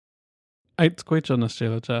Aitsquich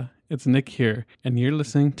Nashilacha. It's Nick here, and you're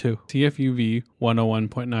listening to CFUV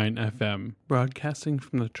 101.9 FM, broadcasting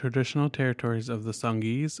from the traditional territories of the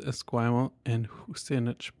Songhees, Esquimalt, and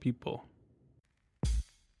Husinich people.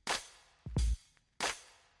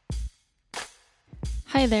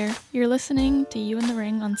 Hi there, you're listening to You in the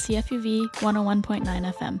Ring on CFUV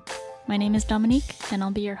 101.9 FM. My name is Dominique, and I'll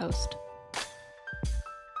be your host.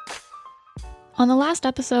 On the last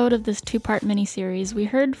episode of this two-part mini-series, we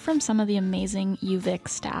heard from some of the amazing UVic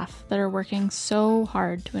staff that are working so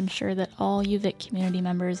hard to ensure that all UVic community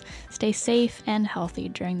members stay safe and healthy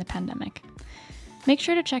during the pandemic. Make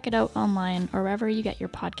sure to check it out online or wherever you get your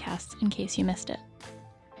podcasts in case you missed it.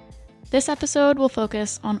 This episode will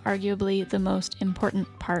focus on arguably the most important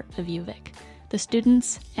part of UVic, the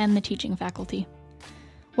students and the teaching faculty.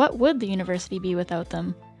 What would the university be without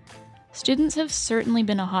them? Students have certainly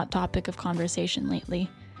been a hot topic of conversation lately.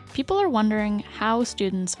 People are wondering how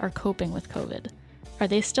students are coping with COVID. Are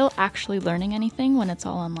they still actually learning anything when it's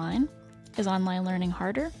all online? Is online learning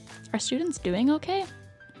harder? Are students doing okay?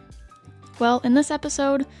 Well, in this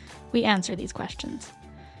episode, we answer these questions.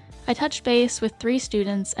 I touched base with 3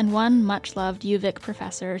 students and one much-loved UVic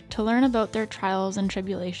professor to learn about their trials and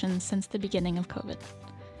tribulations since the beginning of COVID.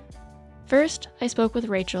 First, I spoke with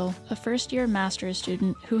Rachel, a first-year master's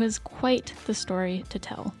student who has quite the story to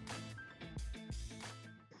tell.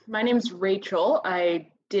 My name's Rachel. I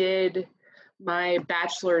did my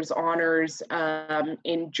bachelor's honors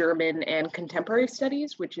in German and Contemporary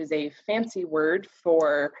Studies, which is a fancy word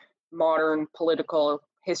for modern political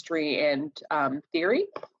history and theory.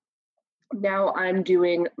 Now I'm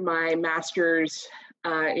doing my master's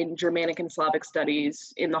in Germanic and Slavic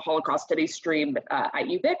Studies in the Holocaust Studies stream at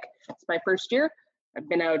UVic. It's my first year. I've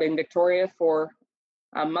been out in Victoria for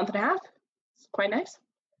a month and a half. It's quite nice.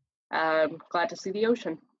 Glad to see the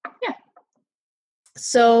ocean. Yeah.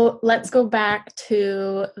 So let's go back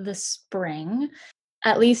to the spring.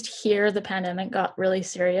 At least here, the pandemic got really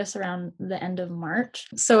serious around the end of March.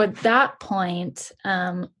 So at that point,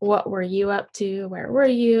 what were you up to? Where were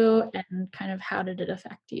you? And kind of how did it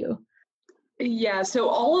affect you? Yeah, so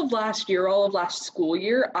all of last school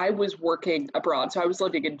year, I was working abroad. So I was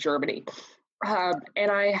living in Germany. And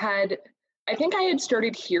I think I had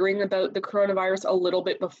started hearing about the coronavirus a little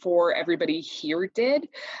bit before everybody here did.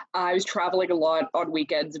 I was traveling a lot on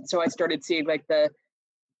weekends. And so I started seeing like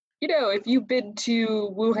if you've been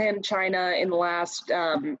to Wuhan, China in the last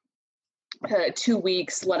 2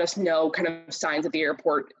 weeks, let us know kind of signs at the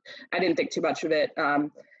airport. I didn't think too much of it.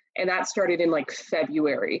 And that started in like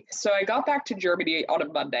February. So I got back to Germany on a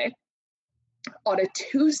Monday. On a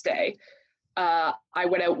Tuesday, I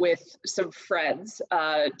went out with some friends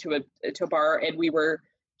to a bar, and we were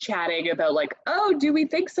chatting about like, oh, do we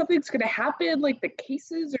think something's going to happen? Like the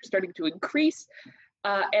cases are starting to increase.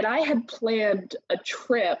 And I had planned a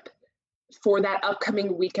trip for that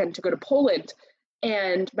upcoming weekend to go to Poland.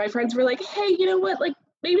 And my friends were like, hey, you know what? Like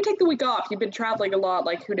maybe take the week off. You've been traveling a lot.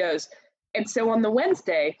 Like who knows? And so on the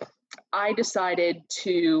Wednesday, I decided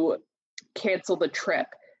to cancel the trip.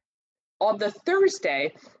 On the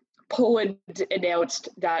Thursday, Poland announced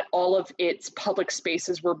that all of its public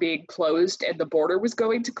spaces were being closed and the border was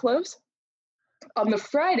going to close. On the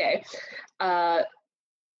Friday,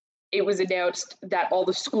 it was announced that all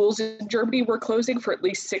the schools in Germany were closing for at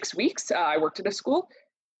least 6 weeks. I worked at a school.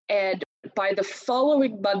 And by the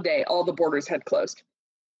following Monday, all the borders had closed.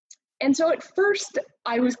 And so at first,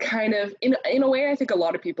 I was kind of, in a way, I think a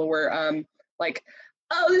lot of people were like,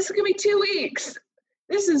 oh, this is going to be 2 weeks.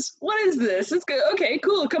 What is this? It's good. Okay,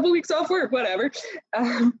 cool. A couple of weeks off work, whatever.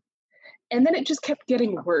 And then it just kept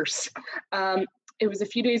getting worse. It was a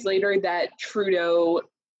few days later that Trudeau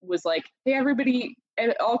was like, hey, everybody,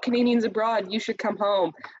 all Canadians abroad, you should come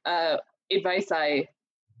home. Advice I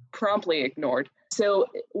promptly ignored. So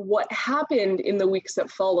what happened in the weeks that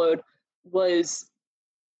followed was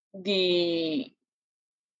the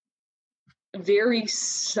very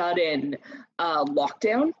sudden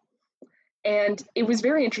lockdown. And it was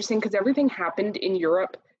very interesting because everything happened in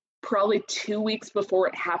Europe probably 2 weeks before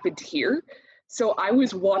it happened here. So I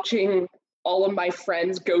was watching all of my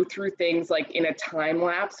friends go through things like in a time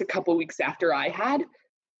lapse a couple weeks after I had.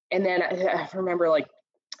 And then I remember like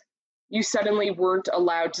you suddenly weren't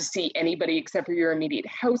allowed to see anybody except for your immediate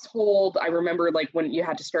household. I remember like when you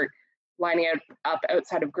had to start lining up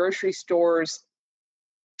outside of grocery stores.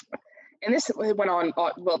 And this went on,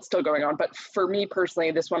 well, it's still going on, but for me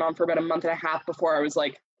personally, this went on for about a month and a half before I was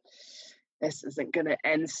like, this isn't going to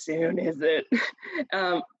end soon, is it?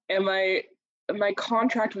 And my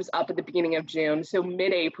contract was up at the beginning of June. So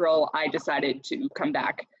mid-April, I decided to come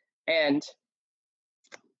back. And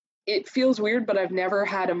it feels weird, but I've never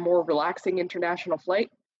had a more relaxing international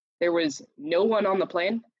flight. There was no one on the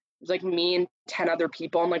plane. It was like me and 10 other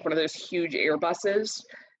people on like one of those huge Airbuses.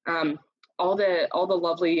 Um, all the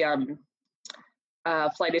lovely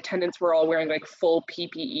flight attendants were all wearing like full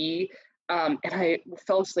PPE. And I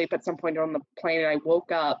fell asleep at some point on the plane, and I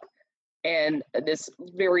woke up, and this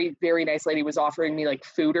very, very nice lady was offering me like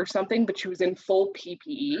food or something, but she was in full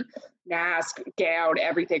PPE, mask, gown,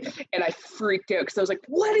 everything. And I freaked out because I was like,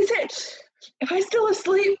 what is it? Am I still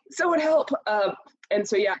asleep? Someone help. And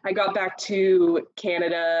so, yeah, I got back to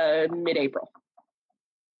Canada mid-April.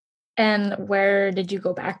 And where did you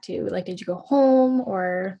go back to? Like, did you go home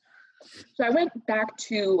or? So I went back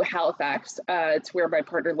to Halifax. It's where my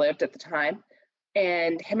partner lived at the time.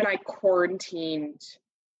 And him and I quarantined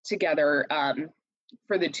together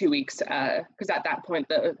for the 2 weeks because at that point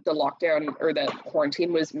the lockdown or the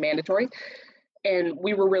quarantine was mandatory. And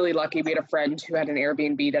we were really lucky. We had a friend who had an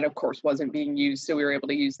Airbnb that, of course, wasn't being used. So we were able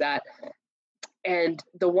to use that. And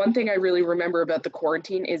the one thing I really remember about the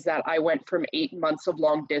quarantine is that I went from 8 months of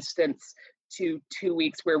long distance to 2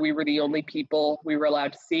 weeks where we were the only people we were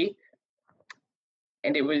allowed to see.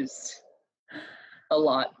 And it was a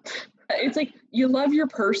lot. It's like you love your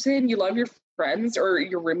person, you love your friends or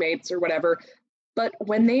your roommates or whatever, but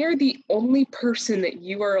when they are the only person that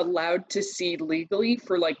you are allowed to see legally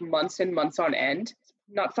for like months and months on end,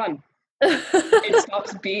 not fun. It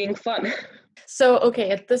stops being fun. So, okay,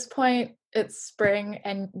 at this point, it's spring,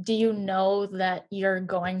 and do you know that you're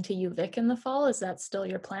going to UVic in the fall? Is that still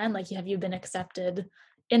your plan? Like, have you been accepted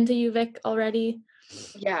into UVic already?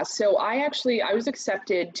 Yeah, so I was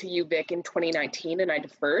accepted to UVic in 2019 and I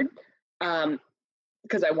deferred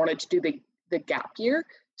because I wanted to do the gap year.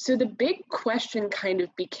 So the big question kind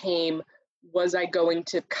of became, was I going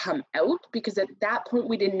to come out? Because at that point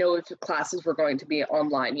we didn't know if the classes were going to be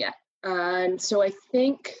online yet. And so I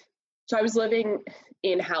was living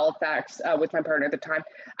in Halifax with my partner at the time.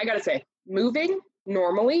 I gotta say, moving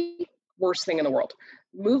normally, worst thing in the world.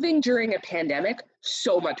 Moving during a pandemic,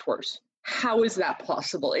 so much worse. How is that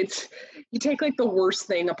possible? You take like the worst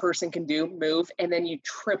thing a person can do, move, and then you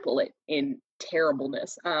triple it in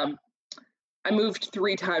terribleness. I moved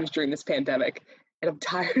 3 times during this pandemic, and I'm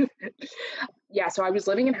tired of it. Yeah, so I was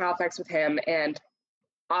living in Halifax with him, and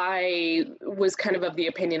I was kind of the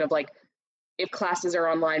opinion of like, if classes are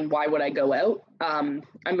online, why would I go out? I'm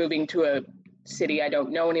moving to a city, I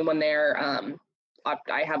don't know anyone there.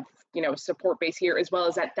 I have, support base here, as well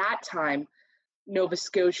as at that time, Nova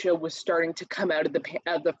Scotia was starting to come out of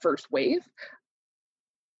the first wave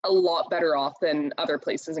a lot better off than other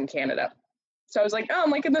places in Canada. So I was like, oh, I'm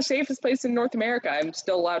like in the safest place in North America. I'm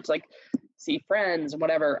still allowed to like see friends and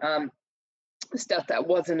whatever. Stuff that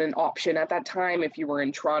wasn't an option at that time if you were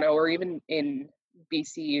in Toronto or even in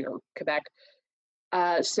BC or Quebec.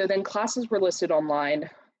 So then classes were listed online.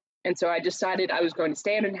 And so I decided I was going to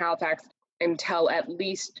stay in Halifax until at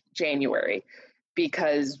least January,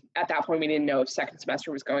 because at that point we didn't know if second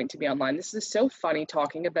semester was going to be online. This is so funny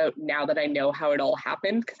talking about now that I know how it all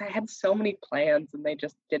happened, because I had so many plans and they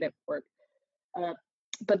just didn't work.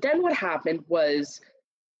 But then what happened was,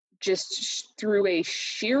 just through a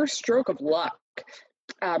sheer stroke of luck,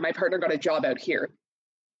 my partner got a job out here.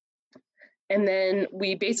 And then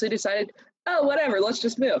we basically decided, oh, whatever, let's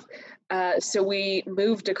just move. So we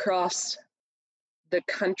moved across the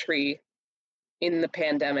country in the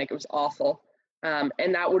pandemic. It was awful.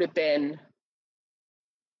 And that would have been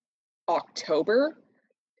October.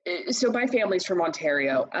 So my family's from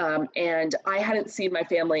Ontario, and I hadn't seen my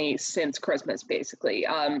family since Christmas, basically,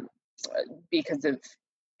 because of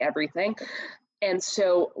everything. And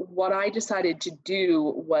so what I decided to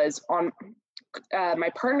do was my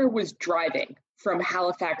partner was driving from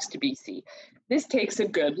Halifax to BC. This takes a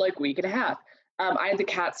good week and a half. I had the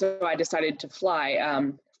cat, so I decided to fly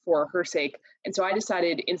for her sake. And so I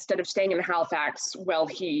decided, instead of staying in Halifax while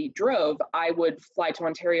he drove, I would fly to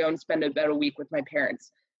Ontario and spend about a week with my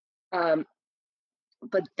parents.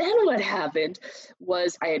 But then what happened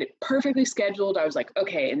was I had it perfectly scheduled. I was like,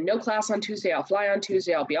 okay, no class on Tuesday. I'll fly on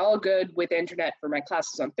Tuesday. I'll be all good with internet for my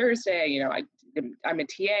classes on Thursday. I'm a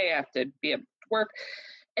TA. I have to be at work.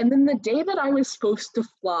 And then the day that I was supposed to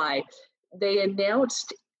fly, they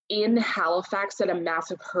announced in Halifax that a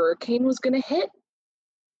massive hurricane was going to hit.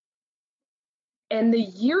 And the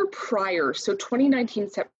year prior, so 2019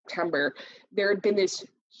 September, there had been this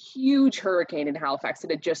huge hurricane in Halifax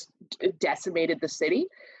that had just decimated the city.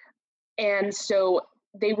 And so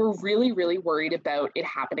they were really, really worried about it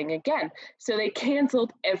happening again. So they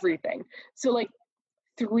canceled everything. So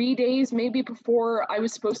 3 days maybe before I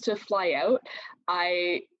was supposed to fly out,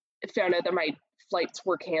 I found out that my flights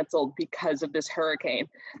were canceled because of this hurricane.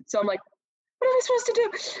 So I'm like, what am I supposed to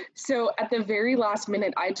do? So at the very last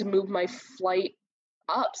minute, I had to move my flight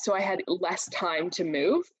up so I had less time to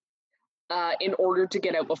move in order to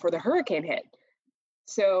get out before the hurricane hit.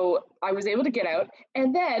 So I was able to get out,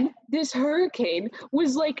 and then this hurricane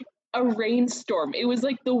was like a rainstorm. It was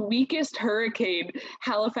like the weakest hurricane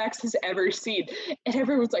Halifax has ever seen. And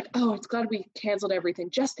everyone was like, oh, it's glad we canceled everything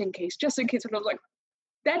just in case, just in case. And I was like,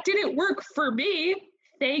 that didn't work for me.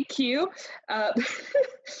 Thank you. But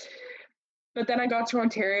then I got to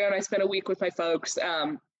Ontario and I spent a week with my folks.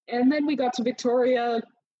 And then we got to Victoria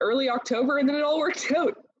early October, and then it all worked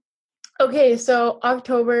out. Okay, so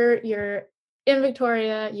October, you're in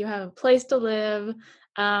Victoria, you have a place to live.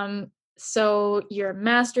 So you're a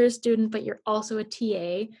master's student, but you're also a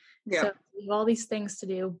TA. Yeah. So you have all these things to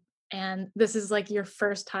do. And this is like your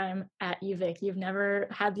first time at UVic. You've never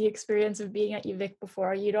had the experience of being at UVic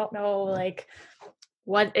before. You don't know like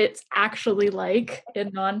what it's actually like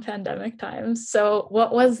in non-pandemic times. So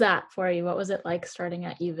what was that for you? What was it like starting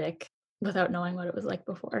at UVic without knowing what it was like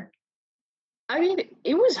before? I mean,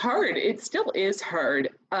 it was hard. It still is hard.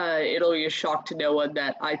 It'll be a shock to no one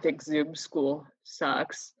that I think Zoom school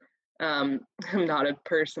sucks. I'm not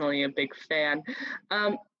personally a big fan.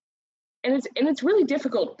 And it's really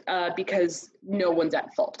difficult because no one's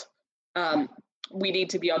at fault. We need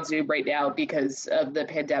to be on Zoom right now because of the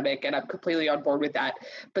pandemic, and I'm completely on board with that.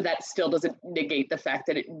 But that still doesn't negate the fact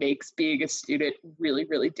that it makes being a student really,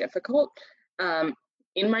 really difficult.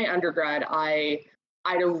 In my undergrad, I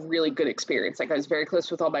had a really good experience. Like I was very close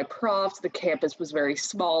with all my profs. The campus was very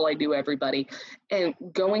small. I knew everybody. And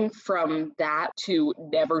going from that to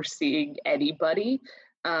never seeing anybody,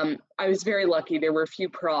 I was very lucky. There were a few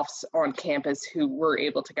profs on campus who were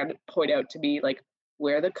able to kind of point out to me like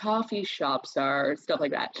where the coffee shops are, stuff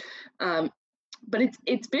like that. But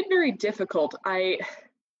it's been very difficult. I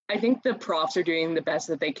think the profs are doing the best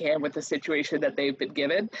that they can with the situation that they've been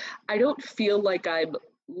given. I don't feel like I'm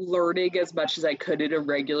learning as much as I could in a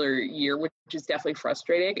regular year, which is definitely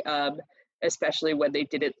frustrating, especially when they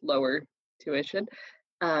didn't lower tuition.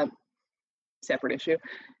 Separate issue.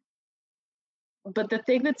 But the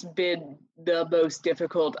thing that's been the most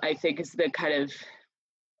difficult, I think, is the kind of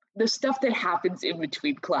the stuff that happens in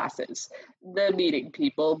between classes, the meeting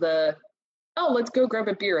people, oh, let's go grab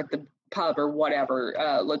a beer at the pub or whatever.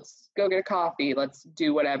 Let's go get a coffee. Let's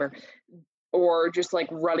do whatever. Or just like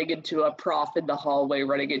running into a prof in the hallway,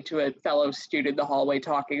 running into a fellow student in the hallway,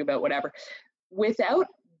 talking about whatever. Without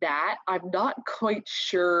that, I'm not quite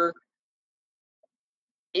sure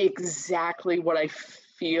exactly what I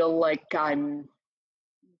feel like I'm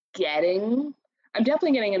getting. I'm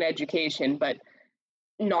definitely getting an education, but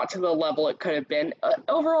not to the level it could have been.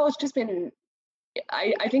 Overall, it's just been,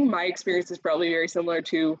 I think my experience is probably very similar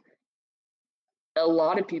to a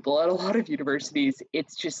lot of people at a lot of universities.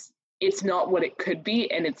 It's not what it could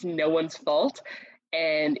be, and it's no one's fault,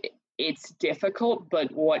 and it's difficult,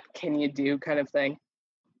 but what can you do kind of thing.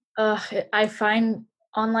 I find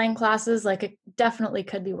online classes like it definitely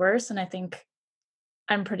could be worse, and I think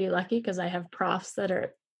I'm pretty lucky because I have profs that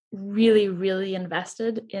are really, really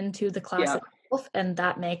invested into the class itself, and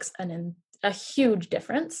that makes a huge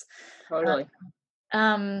difference. Totally.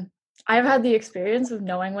 I've had the experience of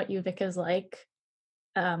knowing what UVic is like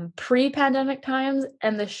pre-pandemic times,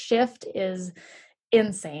 and the shift is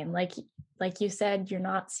insane. Like you said, you're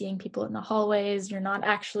not seeing people in the hallways, you're not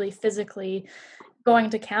actually physically going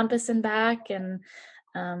to campus and back, and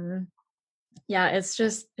yeah, it's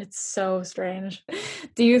so strange.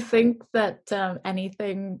 Do you think that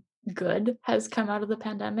anything good has come out of the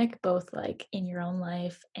pandemic, both like in your own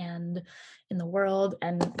life and in the world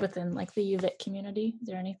and within like the UVic community? Is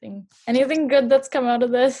there anything good that's come out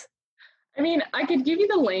of this? I mean, I could give you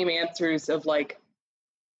the lame answers of like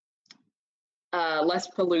less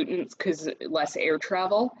pollutants because less air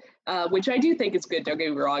travel, which I do think is good. Don't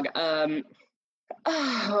get me wrong.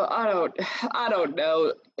 I don't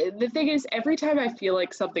know. The thing is, every time I feel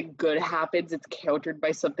like something good happens, it's countered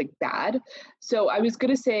by something bad. So I was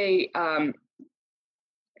gonna say,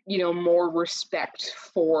 more respect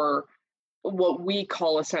for what we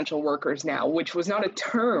call essential workers now, which was not a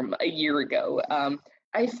term a year ago.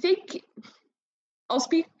 I think I'll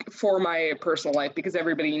speak for my personal life because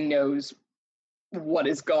everybody knows what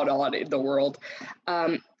has gone on in the world.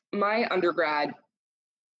 My undergrad,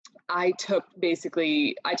 I took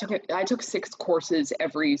 6 courses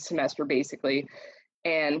every semester basically,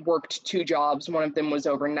 and worked 2 jobs. One of them was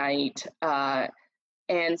overnight.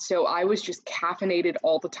 And so I was just caffeinated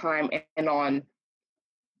all the time and on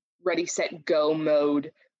ready, set, go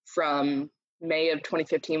mode from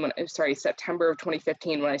September of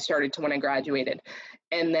 2015 when I started to when I graduated.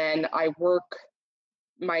 And then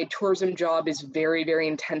my tourism job is very, very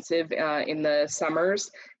intensive in the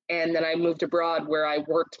summers. And then I moved abroad where I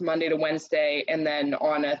worked Monday to Wednesday. And then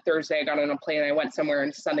on a Thursday, I got on a plane and I went somewhere,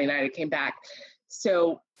 and Sunday night I came back.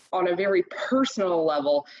 So on a very personal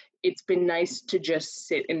level, it's been nice to just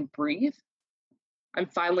sit and breathe. I'm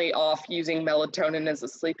finally off using melatonin as a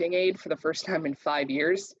sleeping aid for the first time in 5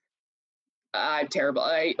 years. I'm terrible.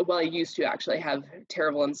 I used to actually have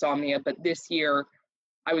terrible insomnia, but this year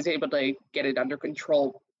I was able to get it under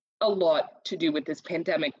control. A lot to do with this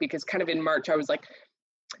pandemic, because kind of in March, I was like,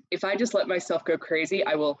 if I just let myself go crazy,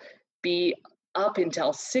 I will be up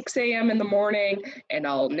until 6 a.m. in the morning and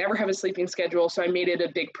I'll never have a sleeping schedule. So I made it a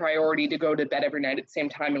big priority to go to bed every night at the same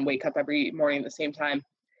time and wake up every morning at the same time.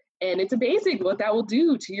 And it's amazing what that will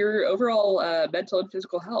do to your overall mental and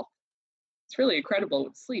physical health. It's really incredible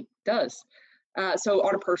what sleep does. So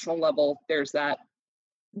on a personal level, there's that.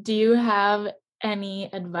 Do you have any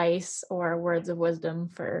advice or words of wisdom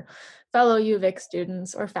for fellow UVic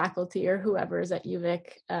students or faculty or whoever is at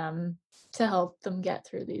UVic to help them get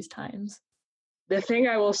through these times? The thing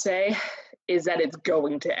I will say is that it's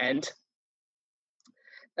going to end.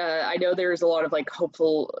 I know there's a lot of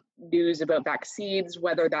hopeful news about vaccines,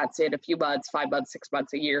 whether that's in a few months, 5 months, 6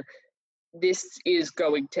 months, a year. This is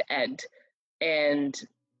going to end, and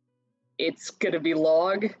it's going to be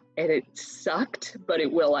long, and it sucked, but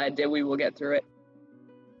it will end, and we will get through it.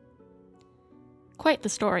 Quite the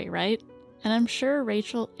story, right? And I'm sure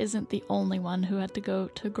Rachel isn't the only one who had to go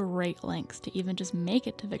to great lengths to even just make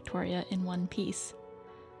it to Victoria in one piece.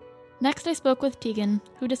 Next, I spoke with Tegan,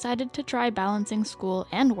 who decided to try balancing school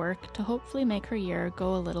and work to hopefully make her year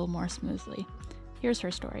go a little more smoothly. Here's her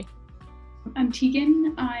story. I'm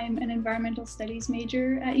Tegan. I'm an environmental studies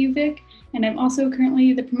major at UVic, and I'm also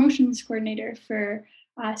currently the promotions coordinator for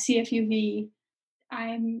CFUV.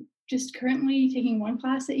 I'm just currently taking one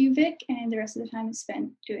class at UVic, and the rest of the time is spent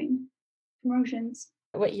doing promotions.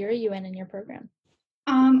 What year are you in your program?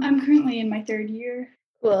 I'm currently in my third year.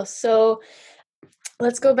 Cool. So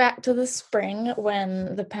let's go back to the spring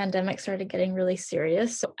when the pandemic started getting really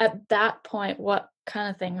serious. So at that point, what kind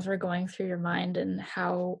of things were going through your mind and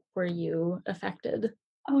how were you affected?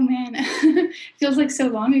 Oh man, feels like so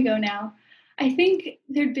long ago now. I think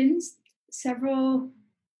there'd been several,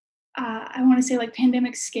 I want to say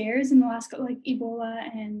pandemic scares in the last couple, Ebola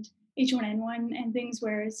and H1N1 and things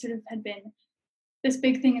where it sort of had been this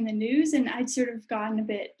big thing in the news, and I'd sort of gotten a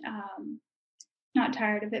bit not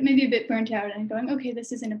tired of it, maybe a bit burnt out and going, okay,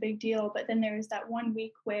 this isn't a big deal. But then there was that 1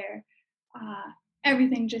 week where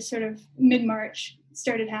everything just sort of mid-March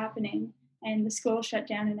started happening and the school shut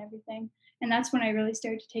down and everything. And that's when I really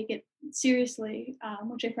started to take it seriously,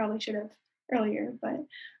 which I probably should have earlier. But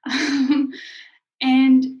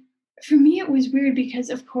and for me, it was weird because,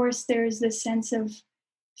 of course, there's this sense of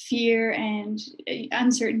fear and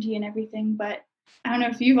uncertainty and everything. But I don't know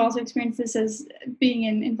if you've also experienced this as being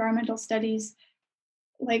in environmental studies.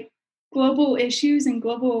 Global issues and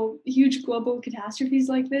huge global catastrophes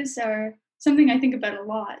like this are something I think about a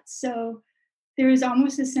lot. So there was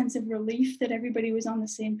almost a sense of relief that everybody was on the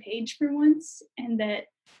same page for once, and that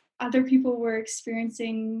other people were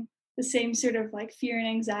experiencing the same sort of fear and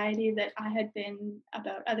anxiety that I had been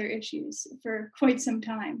about other issues for quite some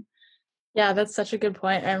time. Yeah, that's such a good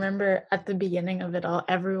point. I remember at the beginning of it all,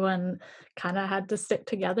 everyone kind of had to stick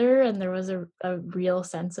together, and there was a real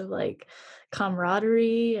sense of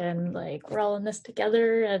camaraderie and we're all in this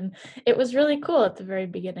together. And it was really cool at the very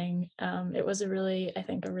beginning. It was I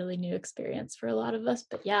think a really new experience for a lot of us.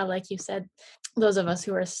 But yeah, like you said, those of us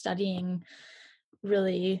who are studying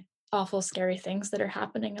really awful, scary things that are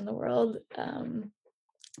happening in the world,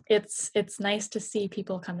 it's nice to see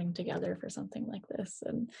people coming together for something like this,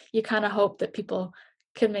 and you kind of hope that people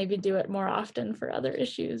could maybe do it more often for other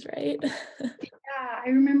issues, right? Yeah, I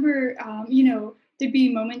remember there'd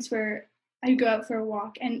be moments where I'd go out for a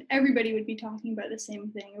walk and everybody would be talking about the same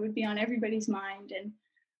thing. It would be on everybody's mind, and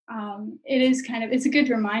it's a good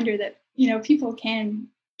reminder that people can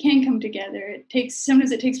come together.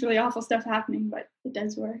 Sometimes it takes really awful stuff happening, but it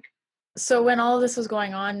does work. So when all of this was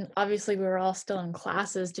going on, obviously we were all still in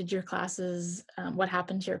classes. Did your classes, what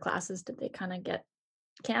happened to your classes? Did they kind of get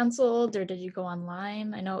canceled, or did you go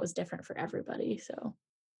online? I know it was different for everybody, so.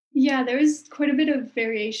 Yeah, there was quite a bit of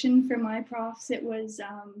variation for my profs. It was,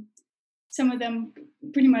 some of them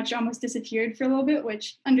pretty much almost disappeared for a little bit,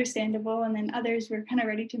 which understandable. And then others were kind of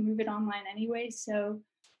ready to move it online anyway. So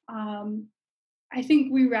I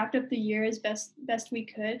think we wrapped up the year as best we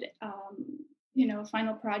could.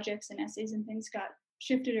 Final projects and essays and things got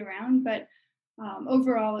shifted around, but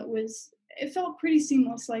overall it was it felt pretty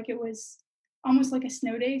seamless. Like it was almost like a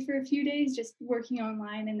snow day for a few days, just working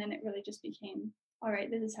online, and then it really just became, all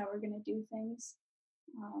right, this is how we're going to do things,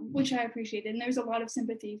 which I appreciated. And there's a lot of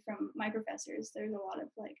sympathy from my professors. There's a lot of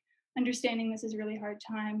like understanding this is a really hard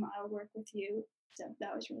time. I'll work with you. So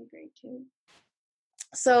that was really great too.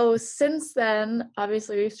 So since then,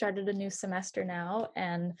 obviously we've started a new semester now,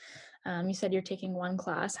 and you said you're taking one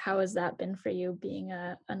class. How has that been for you being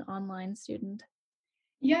an online student?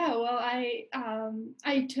 Yeah, well,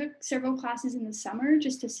 I took several classes in the summer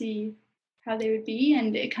just to see how they would be,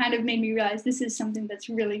 and it kind of made me realize this is something that's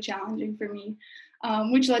really challenging for me,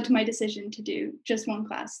 which led to my decision to do just one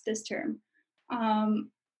class this term.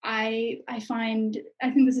 I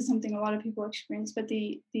think this is something a lot of people experience, but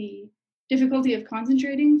the difficulty of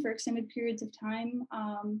concentrating for extended periods of time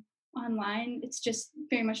online, it's just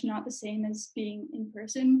very much not the same as being in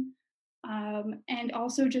person. And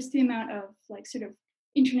also just the amount of like sort of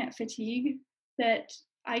internet fatigue that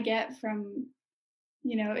I get from,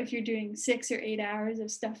 if you're doing 6 or 8 hours of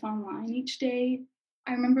stuff online each day.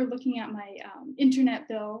 I remember looking at my internet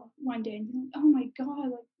bill one day and being like, oh my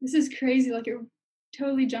God, like this is crazy. Like it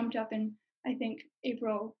totally jumped up in, I think,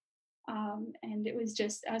 April. And it was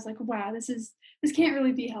just, I was like, wow, this can't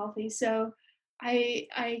really be healthy. So I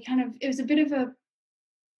kind of, it was a bit of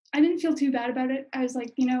I didn't feel too bad about it. I was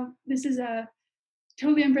like, this is a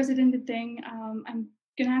totally unprecedented thing. I'm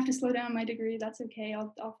gonna have to slow down my degree. That's okay.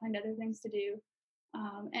 I'll find other things to do.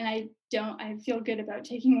 And I feel good about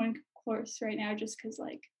taking one course right now just because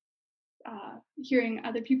like hearing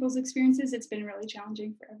other people's experiences, it's been really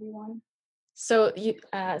challenging for everyone. So you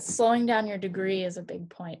slowing down your degree is a big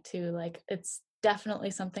point too. Like it's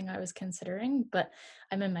definitely something I was considering, but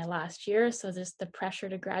I'm in my last year, so just the pressure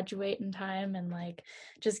to graduate in time and like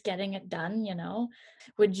just getting it done,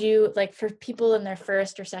 Would you like, for people in their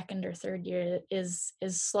first or second or third year, is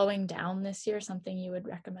slowing down this year something you would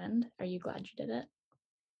recommend? Are you glad you did it?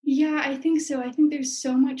 Yeah, I think so. I think there's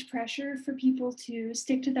so much pressure for people to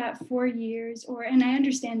stick to that 4 years, and I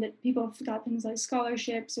understand that people have got things like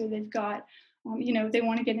scholarships or they've got, they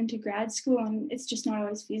want to get into grad school and it's just not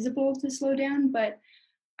always feasible to slow down. But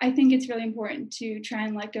I think it's really important to try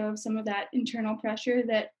and let go of some of that internal pressure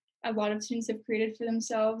that a lot of students have created for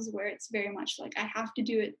themselves, where it's very much like, I have to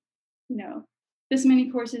do it, this many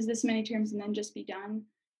courses, this many terms, and then just be done.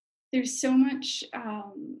 There's so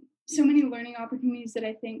many learning opportunities that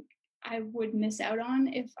I think I would miss out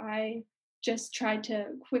on if I just tried to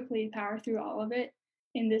quickly power through all of it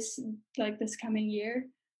in this coming year.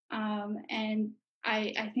 And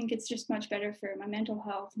I think it's just much better for my mental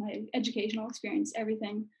health, my educational experience,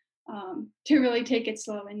 everything, to really take it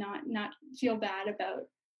slow and not feel bad about,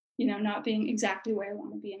 not being exactly where I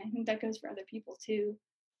want to be. And I think that goes for other people too.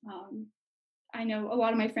 Um, I know a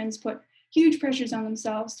lot of my friends put huge pressures on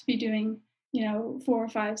themselves to be doing, 4 or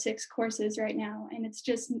 5, 6 courses right now. And it's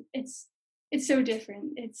just, it's so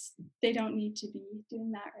different. They don't need to be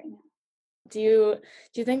doing that right now. Do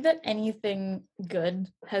you think that anything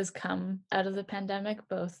good has come out of the pandemic,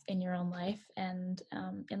 both in your own life and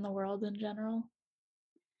in the world in general?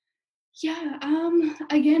 Yeah.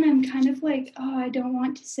 Again, I'm kind of like, oh, I don't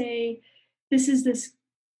want to say this,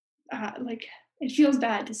 like, it feels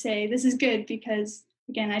bad to say this is good because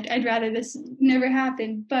again, I'd rather this never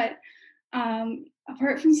happened. But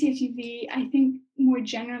apart from CFUV, I think more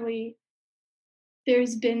generally,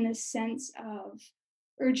 there's been this sense of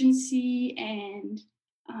urgency and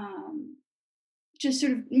just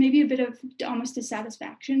sort of maybe a bit of almost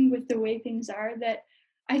dissatisfaction with the way things are that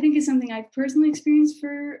I think is something I've personally experienced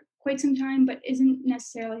for quite some time, but isn't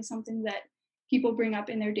necessarily something that people bring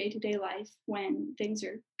up in their day-to-day life when things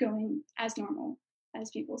are going as normal,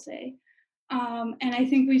 as people say. And I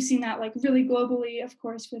think we've seen that like really globally, of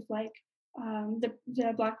course, with like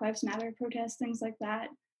the Black Lives Matter protests, things like that.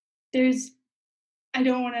 I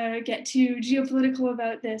don't want to get too geopolitical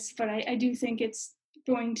about this, but I do think it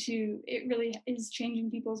really is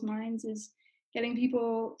changing people's minds, is getting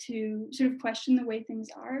people to sort of question the way things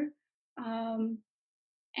are.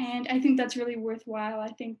 And I think that's really worthwhile.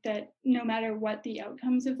 I think that no matter what the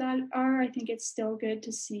outcomes of that are, I think it's still good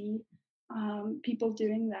to see people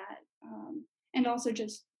doing that. And also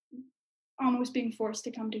just almost being forced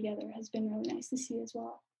to come together has been really nice to see as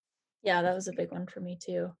well. Yeah, that was a big one for me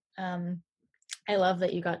too. I love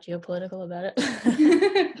that you got geopolitical about it.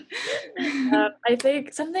 I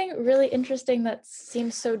think something really interesting that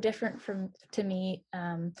seems so different to me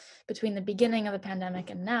between the beginning of the pandemic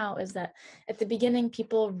and now is that at the beginning,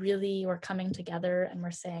 people really were coming together and were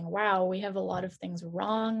saying, wow, we have a lot of things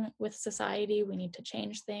wrong with society. We need to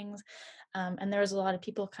change things. And there was a lot of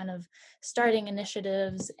people kind of starting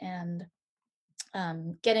initiatives and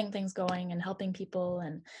getting things going and helping people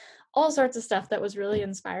and all sorts of stuff that was really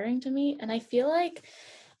inspiring to me. And I feel like,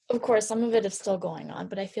 of course, some of it is still going on,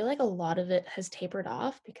 but I feel like a lot of it has tapered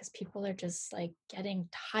off because people are just like getting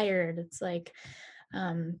tired. It's like,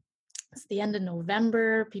 it's the end of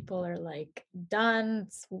November. People are like done.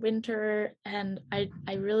 It's winter, and I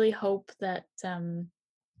really hope that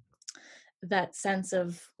that sense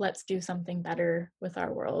of let's do something better with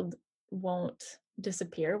our world won't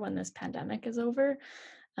disappear when this pandemic is over.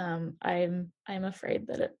 I'm afraid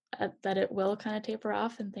that it will kind of taper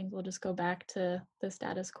off and things will just go back to the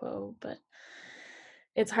status quo, but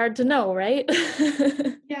it's hard to know, right?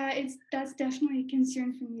 Yeah, that's definitely a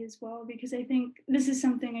concern for me as well, because I think this is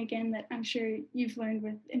something, again, that I'm sure you've learned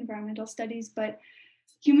with environmental studies, but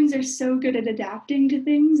humans are so good at adapting to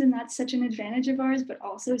things, and that's such an advantage of ours, but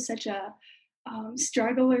also such a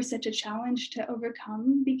struggle or such a challenge to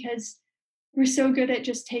overcome, because we're so good at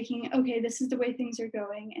just taking, okay, this is the way things are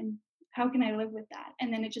going, and how can I live with that?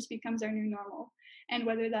 And then it just becomes our new normal. And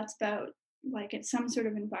whether that's about like it's some sort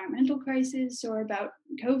of environmental crisis or about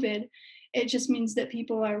COVID, it just means that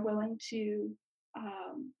people are willing to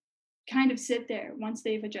um, kind of sit there once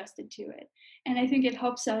they've adjusted to it. And I think it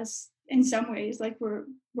helps us in some ways. Like we're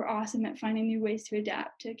awesome at finding new ways to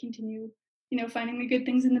adapt, to continue, finding the good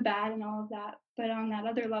things in the bad and all of that. But on that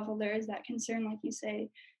other level, there is that concern, like you say,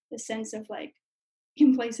 the sense of like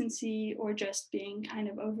complacency or just being kind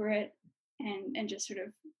of over it, and just sort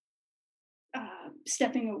of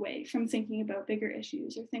stepping away from thinking about bigger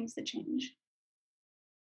issues or things that change.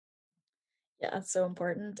 Yeah, it's so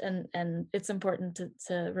important, and it's important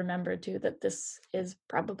to remember too that this is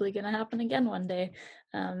probably going to happen again one day.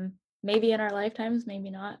 Maybe in our lifetimes,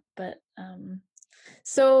 maybe not. But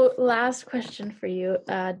so last question for you.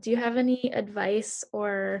 Do you have any advice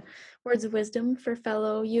or words of wisdom for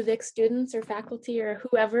fellow UVic students or faculty or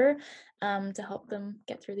whoever to help them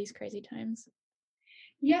get through these crazy times?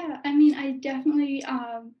 Yeah, I mean, I definitely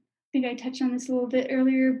think I touched on this a little bit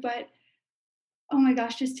earlier, but oh my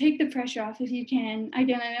gosh, just take the pressure off if you can.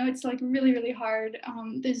 Again, I know it's like really, really hard.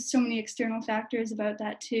 There's so many external factors about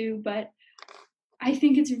that too, but I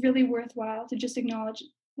think it's really worthwhile to just acknowledge,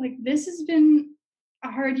 like, this has been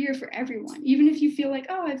a hard year for everyone. Even if you feel like,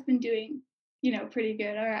 oh, I've been doing, pretty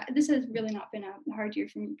good, or this has really not been a hard year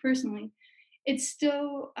for me personally. It's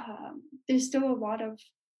still there's still a lot of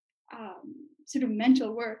sort of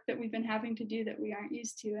mental work that we've been having to do that we aren't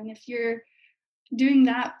used to. And if you're doing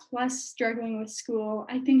that plus struggling with school,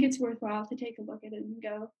 I think it's worthwhile to take a look at it and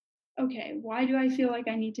go, okay, why do I feel like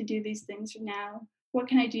I need to do these things now? What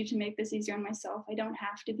can I do to make this easier on myself? I don't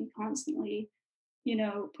have to be constantly,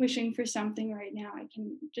 pushing for something right now. I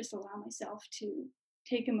can just allow myself to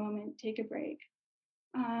take a moment, take a break.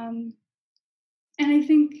 And I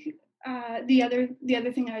think the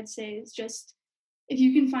other thing I would say is just if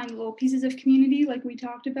you can find little pieces of community like we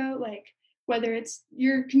talked about, like whether it's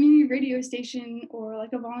your community radio station or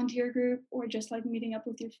like a volunteer group or just like meeting up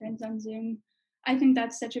with your friends on Zoom, I think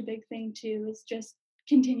that's such a big thing too, is just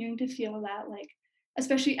continuing to feel that, like,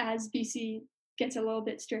 especially as BC gets a little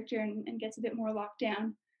bit stricter and gets a bit more locked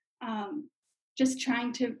down, just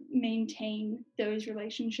trying to maintain those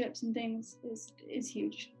relationships and things is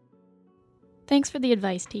huge. Thanks for the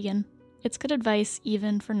advice, Tegan. It's good advice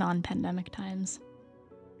even for non-pandemic times.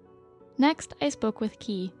 Next, I spoke with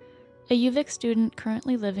Qi, a UVic student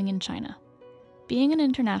currently living in China. Being an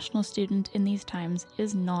international student in these times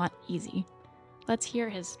is not easy. Let's hear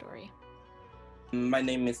his story. My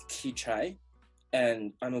name is Qi Chai,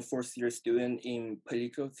 and I'm a fourth-year student in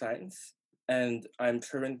political science, and I'm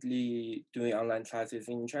currently doing online classes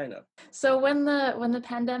in China. So when the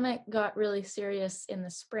pandemic got really serious in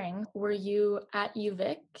the spring, were you at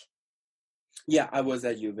UVic? Yeah, I was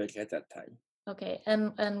at UVic at that time. Okay,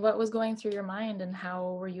 and what was going through your mind and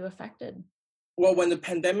how were you affected? Well, when the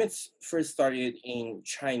pandemic first started in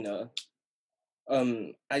China,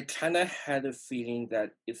 I kind of had a feeling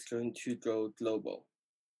that it's going to go global,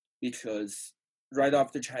 because right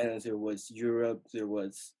after China, there was Europe, there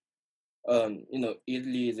was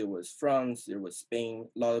Italy, there was France, there was Spain,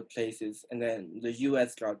 a lot of places, and then the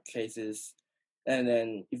US got cases, and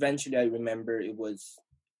then eventually I remember it was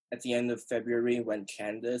at the end of February when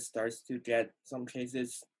Canada starts to get some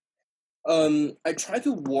cases. I tried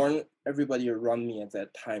to warn everybody around me at that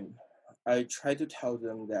time. I tried to tell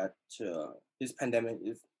them that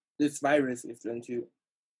this virus is going to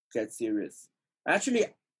get serious. Actually,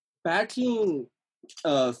 back in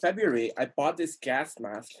February, I bought this gas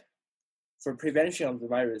mask for prevention of the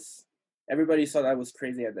virus. Everybody thought I was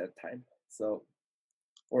crazy at that time. So,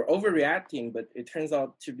 or overreacting, but it turns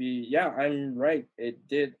out to be, yeah, I'm right. It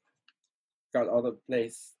did got out of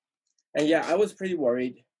place. And yeah, I was pretty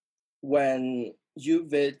worried when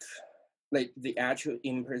UVic, like the actual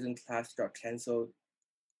in-person class got canceled.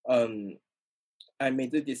 I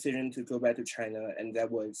made the decision to go back to China, and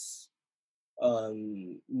that was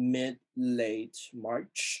mid-late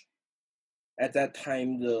March. At that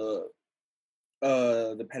time, the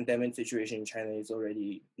pandemic situation in China is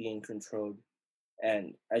already being controlled,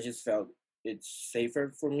 and I just felt it's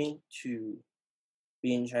safer for me to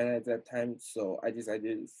be in China at that time, so I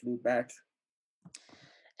decided to flew back.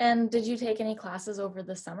 And did you take any classes over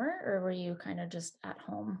the summer, or were you kind of just at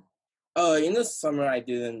home? In the summer, I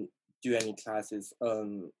didn't do any classes.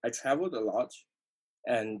 I traveled a lot,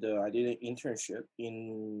 and I did an internship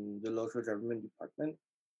in the local government department.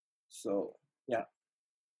 So yeah.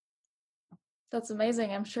 That's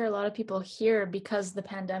amazing. I'm sure a lot of people here, because the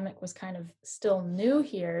pandemic was kind of still new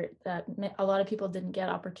here, that a lot of people didn't get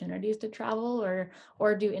opportunities to travel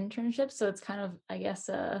or do internships. So it's kind of, I guess,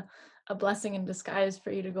 a blessing in disguise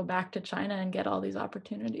for you to go back to China and get all these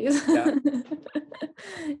opportunities. Yeah.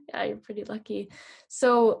 Yeah, you're pretty lucky.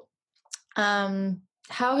 So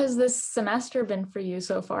how has this semester been for you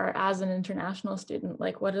so far as an international student?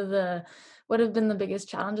 Like what have been the biggest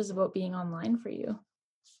challenges about being online for you?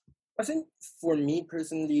 I think for me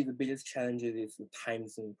personally, the biggest challenge is the time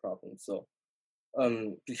zone problem. So,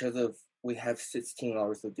 because of we have 16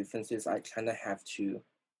 hours of differences, I kind of have to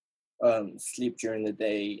sleep during the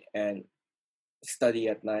day and study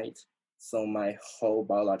at night. So my whole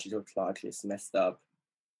biological clock is messed up,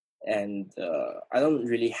 and I don't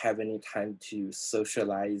really have any time to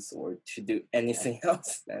socialize or to do anything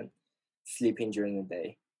else than sleeping during the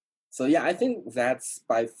day. So yeah, I think that's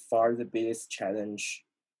by far the biggest challenge.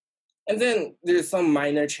 And then there's some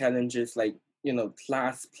minor challenges like,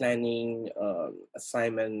 class planning,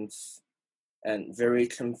 assignments, and sometimes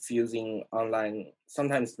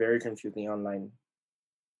very confusing online,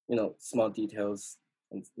 small details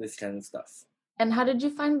and this kind of stuff. And how did you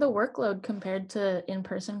find the workload compared to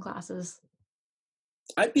in-person classes?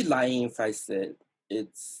 I'd be lying if I said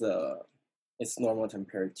it's normal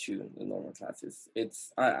compared to the normal classes.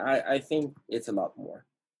 I think it's a lot more.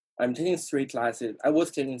 I'm taking 3 classes. I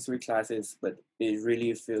was taking 3 classes, but it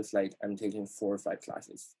really feels like I'm taking 4 or 5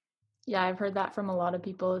 classes. Yeah, I've heard that from a lot of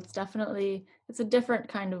people. It's a different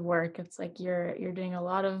kind of work. It's like you're doing a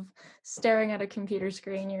lot of staring at a computer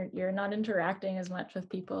screen. You're not interacting as much with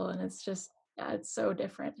people, and it's just, yeah, it's so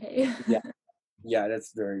different. Hey. Yeah,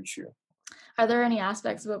 that's very true. Are there any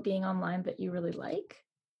aspects about being online that you really like?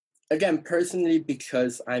 Again, personally,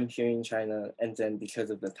 because I'm here in China, and then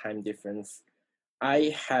because of the time difference,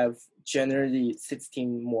 I have generally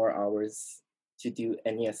 16 more hours to do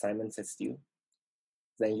any assignments as due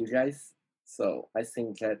than you guys. So I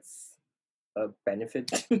think that's a benefit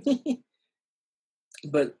to me.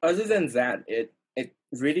 But other than that, it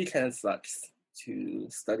really kind of sucks to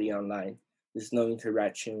study online. There's no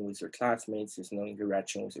interaction with your classmates. There's no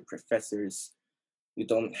interaction with your professors. You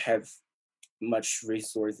don't have much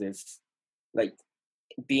resources. Like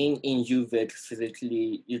being in UVic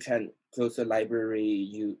physically, you can go to the library,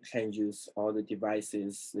 you can use all the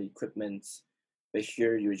devices, the equipment, but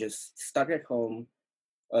here you're just stuck at home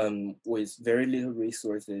with very little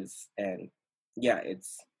resources, and yeah, it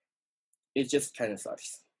just kind of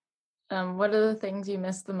sucks. What are the things you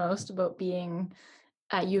miss the most about being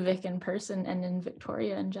at UVic in person and in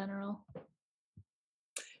Victoria in general?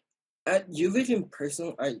 At UVic in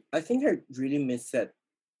person, I think I really miss that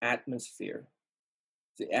atmosphere.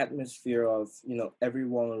 The atmosphere of,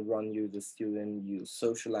 everyone around you, the student, you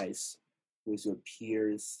socialize with your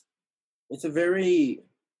peers. It's a very,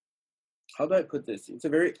 how do I put this? It's a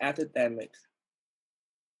very academic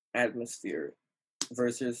atmosphere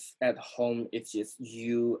versus at home, it's just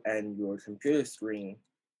you and your computer screen,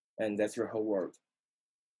 and that's your whole world.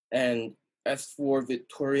 And as for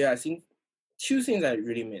Victoria, I think 2 things I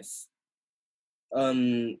really miss.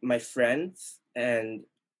 My friends and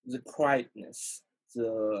the quietness.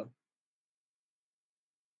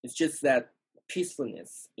 It's just that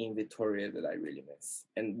peacefulness in Victoria that I really miss,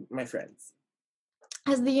 and my friends.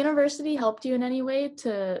 Has the university helped you in any way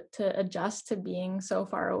to adjust to being so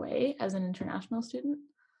far away as an international student?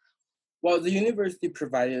 Well, the university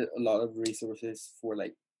provided a lot of resources for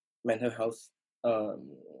like mental health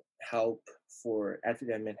help, for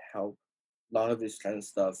academic help, a lot of this kind of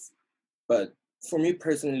stuff. But for me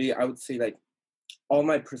personally, I would say like all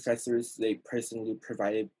my professors, they personally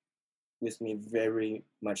provided with me very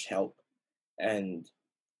much help, and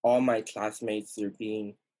all my classmates are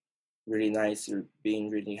being really nice, or being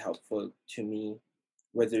really helpful to me,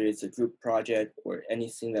 whether it's a group project or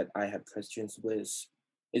anything that I have questions with.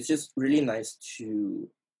 It's just really nice to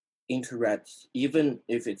interact, even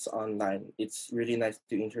if it's online. It's really nice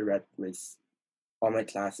to interact with all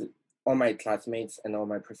my classmates and all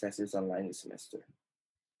my professors online this semester.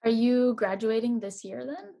 Are you graduating this year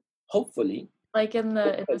then? Hopefully. Like in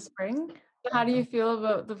the spring? How do you feel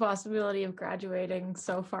about the possibility of graduating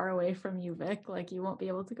so far away from UVic? Like you won't be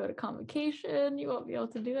able to go to convocation, you won't be able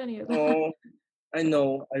to do any of that. Oh, I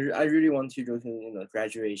know. I really want to go to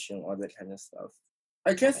graduation, all that kind of stuff.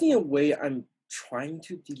 I guess in a way I'm trying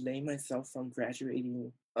to delay myself from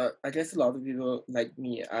graduating. I guess a lot of people like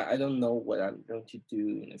me, I don't know what I'm going to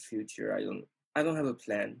do in the future. I don't have a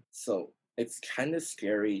plan. So it's kind of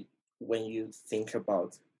scary when you think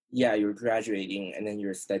about, you're graduating and then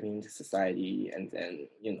you're stepping into society and then,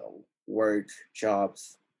 work,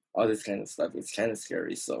 jobs, all this kind of stuff. It's kind of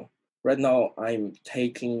scary. So right now I'm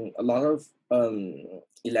taking a lot of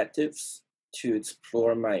electives to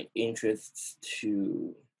explore my interests,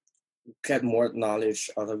 to get more knowledge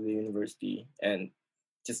out of the university, and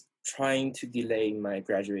just trying to delay my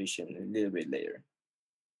graduation a little bit later.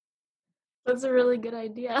 That's a really good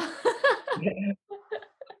idea.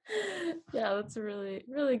 Yeah, that's a really,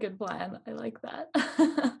 really good plan. I like that.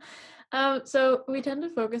 So we tend to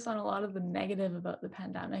focus on a lot of the negative about the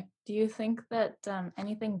pandemic. Do you think that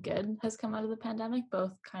anything good has come out of the pandemic,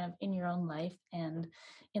 both kind of in your own life and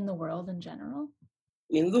in the world in general?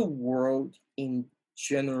 In the world in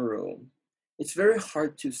general, it's very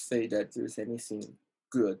hard to say that there's anything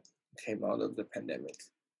good came out of the pandemic.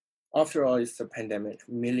 After all, it's a pandemic.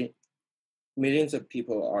 Millions of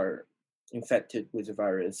people are infected with the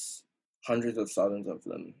virus. Hundreds of thousands of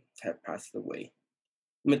them have passed away.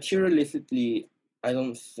 Materialistically, I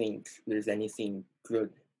don't think there's anything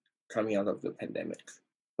good coming out of the pandemic.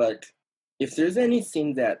 But if there's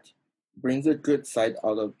anything that brings a good side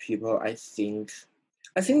out of people, I think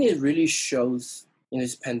it really shows in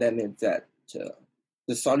this pandemic that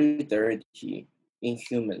the solidarity in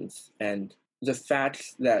humans and the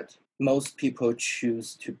fact that most people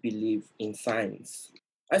choose to believe in science.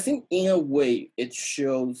 I think in a way it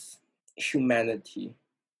shows humanity.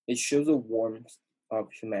 It shows a warmth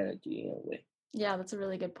of humanity in a way. Yeah, that's a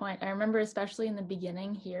really good point. I remember especially in the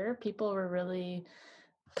beginning here, people were really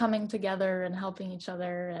coming together and helping each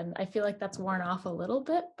other, and I feel like that's worn off a little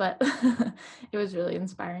bit, but it was really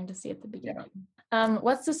inspiring to see at the beginning. Yeah.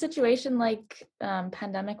 What's the situation like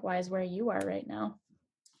pandemic wise where you are right now?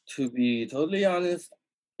 To be totally honest,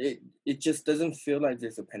 it just doesn't feel like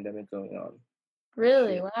there's a pandemic going on.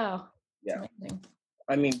 Really? Wow. Yeah. That's amazing.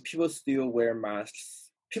 I mean, people still wear masks.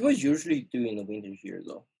 People usually do in the winter here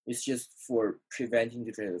though. It's just for preventing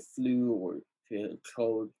to get a flu or a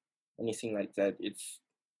cold, anything like that. It's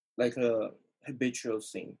like a habitual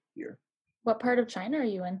thing here. What part of China are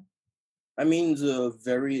you in? I'm in the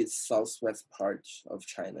very southwest part of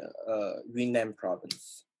China, Yunnan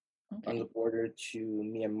province, on the border to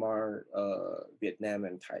Myanmar, Vietnam,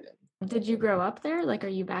 and Thailand. Did you grow up there? Like, are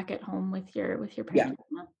you back at home with your parents?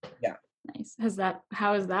 Yeah. Nice.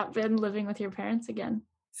 How has that been, living with your parents again?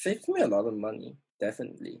 Saved me a lot of money,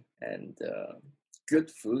 definitely, and good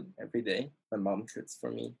food every day. My mom cooks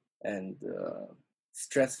for me, and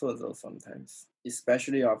stressful though sometimes,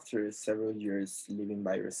 especially after several years living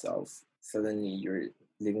by yourself. Suddenly you're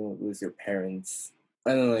living with your parents.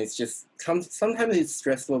 I don't know, it's just sometimes it's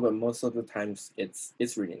stressful, but most of the times it's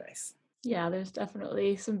really nice. Yeah, there's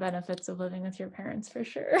definitely some benefits of living with your parents for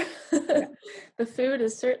sure. Yeah. The food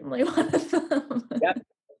is certainly one of them. Yeah,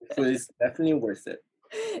 the food is definitely worth it.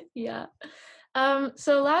 Yeah.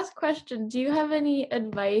 So last question, do you have any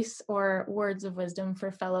advice or words of wisdom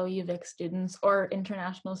for fellow UVic students or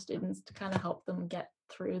international students to kind of help them get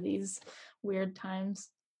through these weird times?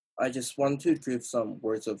 I just want to give some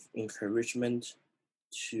words of encouragement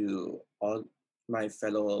to all my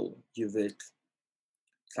fellow UVic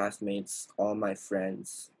classmates, all my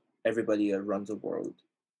friends, everybody around the world,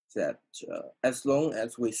 that as long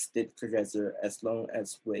as we stick together, as long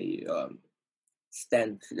as we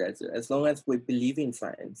stand together, as long as we believe in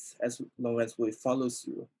science, as long as we follow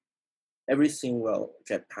through, everything will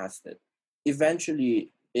get past it.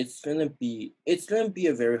 Eventually, it's gonna be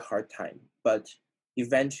a very hard time, but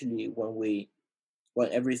eventually, when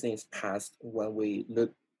everything is past, when we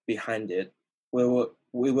look behind it, we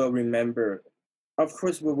will remember. Of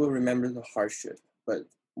course, we will remember the hardship, but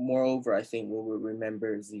moreover, I think we will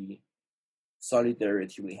remember the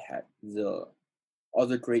solidarity we had, all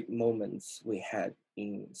the great moments we had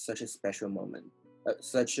in such a special moment,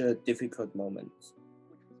 such a difficult moment.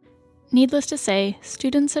 Needless to say,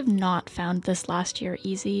 students have not found this last year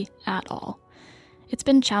easy at all. It's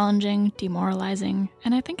been challenging, demoralizing,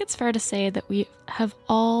 and I think it's fair to say that we have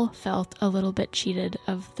all felt a little bit cheated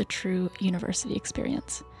of the true university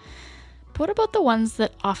experience. But what about the ones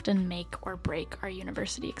that often make or break our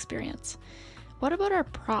university experience? What about our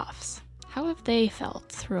profs? How have they felt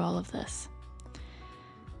through all of this?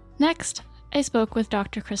 Next, I spoke with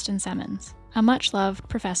Dr. Kristen Semmens, a much-loved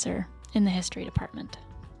professor in the history department.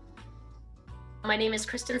 My name is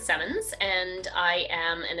Kristen Semmens, and I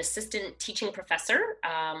am an assistant teaching professor,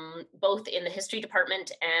 both in the history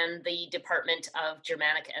department and the Department of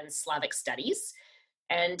Germanic and Slavic Studies.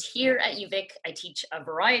 And here at UVic, I teach a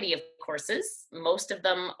variety of courses. Most of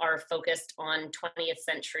them are focused on 20th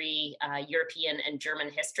century European and German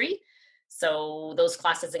history. So those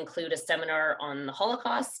classes include a seminar on the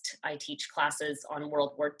Holocaust. I teach classes on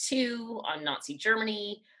World War II, on Nazi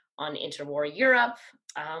Germany, on interwar Europe,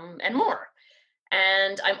 and more.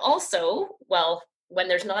 And I'm also, well, when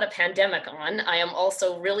there's not a pandemic on, I am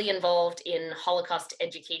also really involved in Holocaust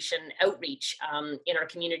education outreach in our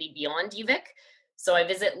community beyond UVic. So I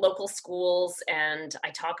visit local schools and I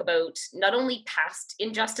talk about not only past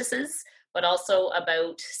injustices, but also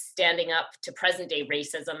about standing up to present day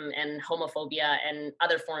racism and homophobia and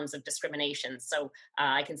other forms of discrimination. So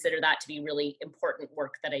I consider that to be really important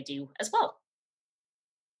work that I do as well.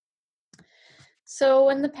 So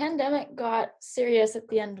when the pandemic got serious at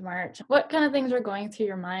the end of March, what kind of things were going through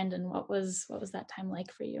your mind, and what was that time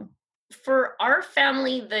like for you? For our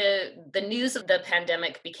family, the news of the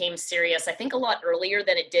pandemic became serious, I think, a lot earlier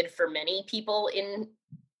than it did for many people in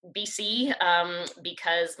BC,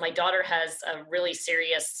 because my daughter has a really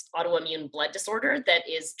serious autoimmune blood disorder that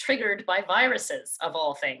is triggered by viruses, of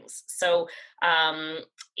all things. So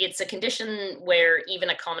it's a condition where even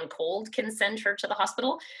a common cold can send her to the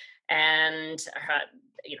hospital. And,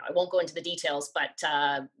 I won't go into the details, but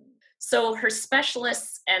so her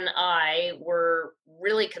specialists and I were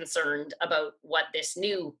really concerned about what this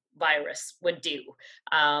new virus would do.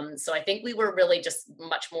 So I think we were really just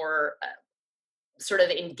much more sort of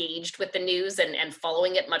engaged with the news and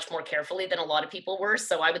following it much more carefully than a lot of people were.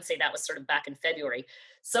 So I would say that was sort of back in February.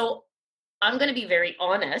 So I'm going to be very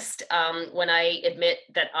honest when I admit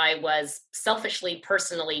that I was selfishly,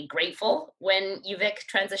 personally grateful when UVic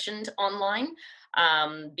transitioned online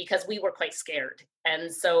because we were quite scared.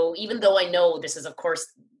 And so even though I know this is, of course,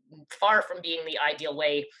 far from being the ideal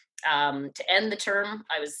way to end the term,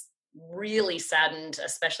 I was really saddened,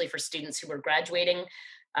 especially for students who were graduating,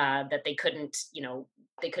 that they couldn't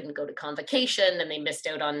go to convocation and they missed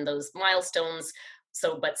out on those milestones.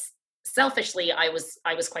 So, but selfishly, I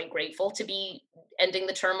was quite grateful to be ending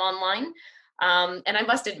the term online. And I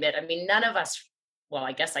must admit, I mean, none of us, well,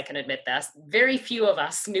 I guess I can admit this, very few of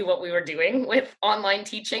us knew what we were doing with online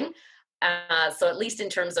teaching. So at least in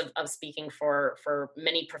terms of speaking for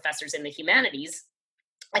many professors in the humanities,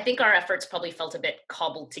 I think our efforts probably felt a bit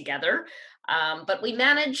cobbled together. But we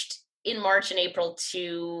managed in March and April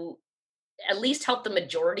to at least help the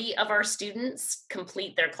majority of our students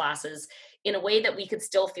complete their classes in a way that we could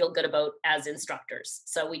still feel good about as instructors.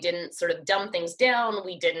 So we didn't sort of dumb things down.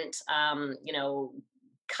 We didn't,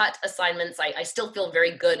 cut assignments. I still feel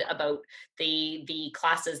very good about the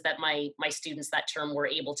classes that my students that term were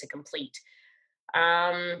able to complete.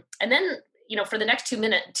 And then, for the next 2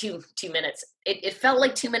 minutes, it felt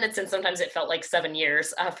like 2 minutes and sometimes it felt like 7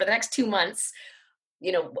 years. For the next 2 months,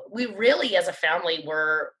 we really as a family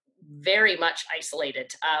were very much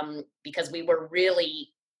isolated because we were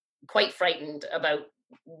really quite frightened about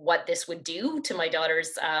what this would do to my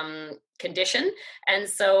daughter's condition. And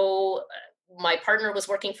so my partner was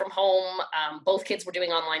working from home. Both kids were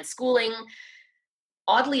doing online schooling.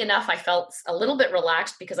 Oddly enough, I felt a little bit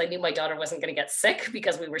relaxed because I knew my daughter wasn't going to get sick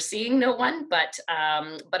because we were seeing no one. But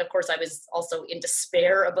of course, I was also in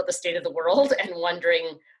despair about the state of the world and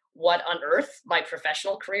wondering what on earth my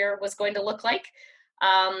professional career was going to look like.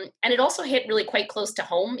 And it also hit really quite close to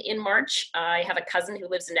home in March. I have a cousin who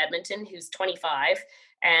lives in Edmonton who's 25,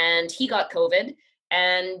 and he got COVID,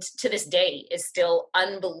 and to this day is still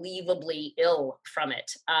unbelievably ill from it.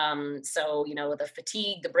 So, the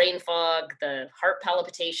fatigue, the brain fog, the heart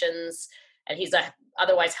palpitations, and he's a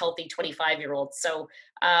otherwise healthy 25-year-old. So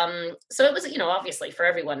it was, obviously for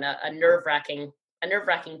everyone, a nerve-wracking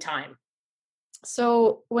time.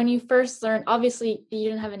 So when you first learned, obviously you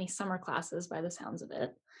didn't have any summer classes by the sounds of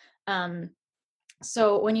it.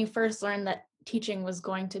 So when you first learned that teaching was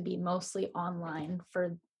going to be mostly online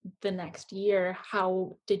for the next year,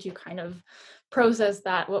 how did you kind of process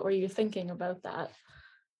that? What were you thinking about that?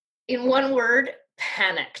 In one word,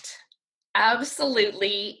 panicked.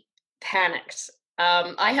 Absolutely panicked.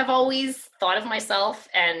 I have always thought of myself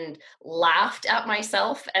and laughed at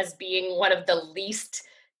myself as being one of the least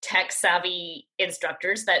tech savvy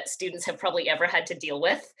instructors that students have probably ever had to deal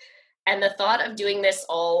with. And the thought of doing this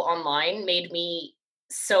all online made me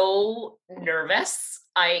so nervous.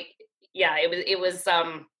 It was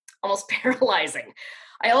almost paralyzing.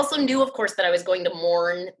 I also knew, of course, that I was going to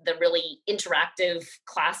mourn the really interactive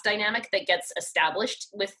class dynamic that gets established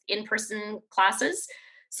with in-person classes.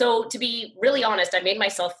 So to be really honest, I made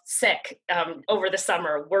myself sick over the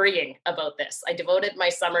summer worrying about this. I devoted my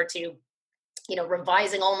summer to,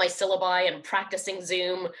 revising all my syllabi and practicing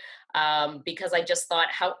Zoom because I just thought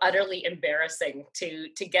how utterly embarrassing to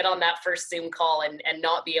get on that first Zoom call and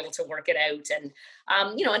not be able to work it out. And,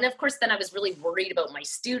 and of course, then I was really worried about my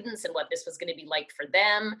students and what this was going to be like for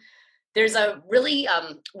them. There's a really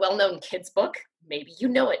well-known kids book, maybe you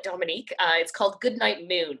know it, Dominique. It's called Goodnight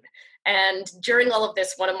Moon. And during all of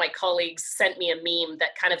this, one of my colleagues sent me a meme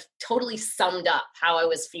that kind of totally summed up how I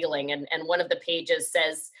was feeling. And one of the pages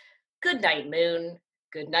says, "Good night, moon.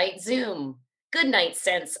 Good night, Zoom. Good night,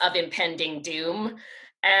 sense of impending doom."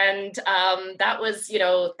 And that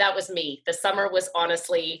was me. The summer was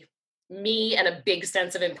honestly me and a big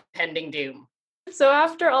sense of impending doom. So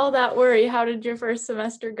after all that worry, how did your first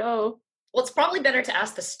semester go? Well, it's probably better to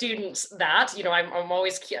ask the students that.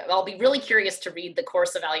 I'll be really curious to read the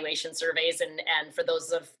course evaluation surveys, and for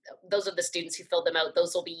those of the students who filled them out,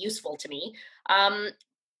 those will be useful to me.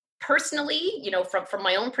 Personally, from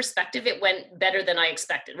my own perspective, it went better than I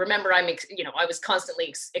expected. Remember, I was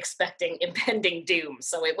constantly expecting impending doom,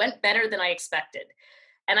 so it went better than I expected.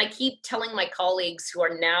 And I keep telling my colleagues who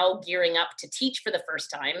are now gearing up to teach for the first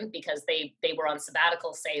time because they were on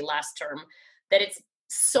sabbatical, say last term, that it's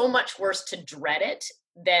so much worse to dread it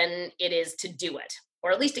than it is to do it,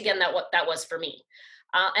 or at least again that was for me.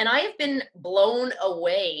 And I have been blown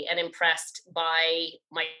away and impressed by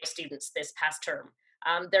my students this past term.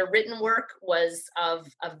 Their written work was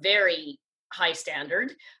of a very high standard,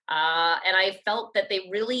 and I felt that they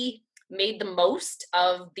really made the most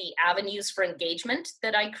of the avenues for engagement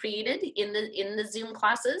that I created in the Zoom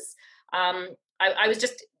classes. I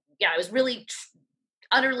was really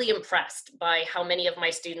utterly impressed by how many of my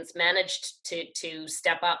students managed to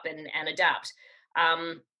step up and adapt.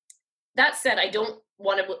 That said, I don't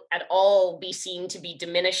want to at all be seen to be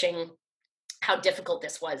diminishing how difficult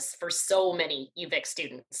this was for so many UVic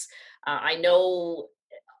students. I know,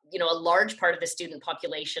 a large part of the student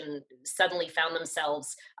population suddenly found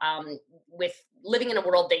themselves with living in a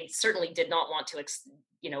world they certainly did not want to,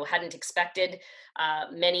 hadn't expected.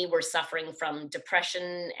 Many were suffering from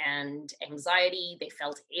depression and anxiety. They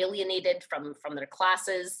felt alienated from their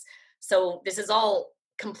classes. So this is all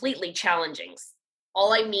completely challenging.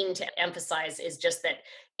 All I mean to emphasize is just that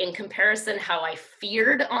in comparison, how I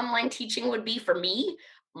feared online teaching would be for me,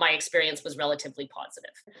 my experience was relatively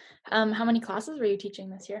positive. How many classes were you teaching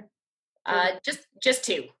this year? Just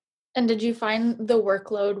 2. And did you find the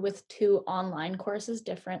workload with 2 online courses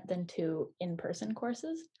different than 2 in-person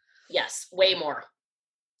courses? Yes, way more.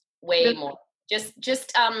 Way more.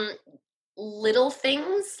 Just little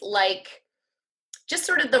things like just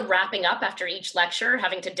sort of the wrapping up after each lecture,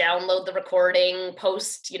 having to download the recording,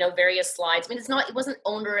 post, various slides. I mean, it wasn't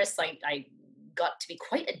onerous. I got to be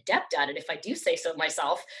quite adept at it, if I do say so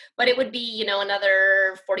myself, but it would be,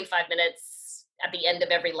 another 45 minutes at the end of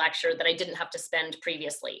every lecture that I didn't have to spend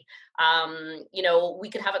previously. We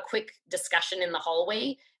could have a quick discussion in the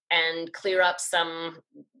hallway and clear up some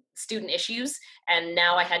student issues. And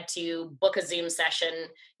now I had to book a Zoom session,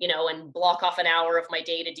 and block off an hour of my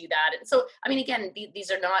day to do that. And so, I mean, again,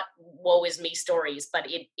 these are not woe is me stories, but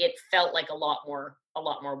it felt like a lot more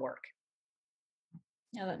work.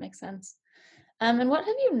 Yeah, that makes sense. And what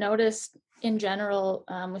have you noticed in general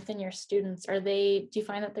within your students? Do you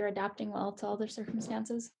find that they're adapting well to all their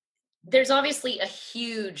circumstances? There's obviously a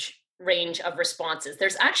huge range of responses.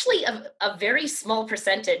 There's actually a very small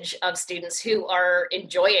percentage of students who are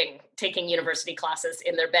enjoying taking university classes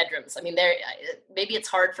in their bedrooms. I mean, maybe it's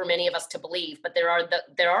hard for many of us to believe, but there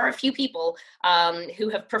are a few people who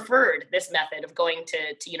have preferred this method of going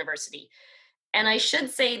to university. And I should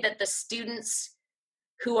say that the students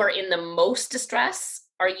who are in the most distress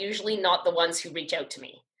are usually not the ones who reach out to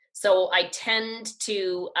me. So I tend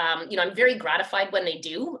to, I'm very gratified when they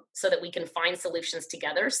do so that we can find solutions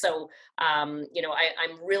together. So, I'm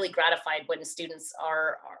really gratified when students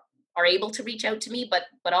are able to reach out to me,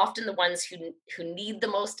 but often the ones who need the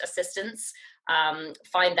most assistance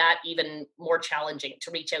find that even more challenging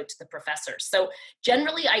to reach out to the professors. So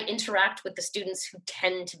generally I interact with the students who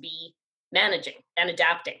tend to be managing and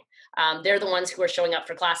adapting. They're the ones who are showing up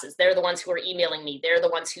for classes. They're the ones who are emailing me. They're the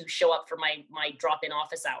ones who show up for my drop-in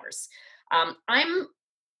office hours.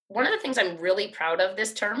 One of the things I'm really proud of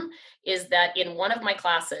this term is that in one of my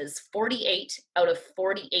classes, 48 out of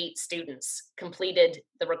 48 students completed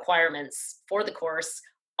the requirements for the course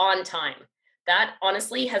on time. That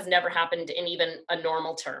honestly has never happened in even a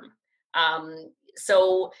normal term.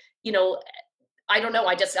 So, I don't know.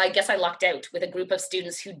 I guess I lucked out with a group of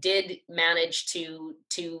students who did manage to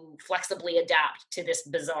flexibly adapt to this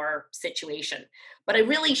bizarre situation. But I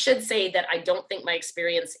really should say that I don't think my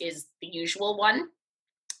experience is the usual one.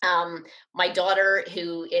 My daughter,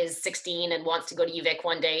 who is 16 and wants to go to UVic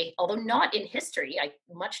one day, although not in history,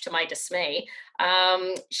 much to my dismay,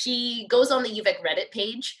 she goes on the UVic Reddit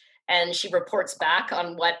page and she reports back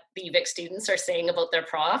on what the UVic students are saying about their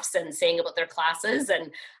profs and saying about their classes.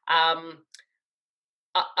 And I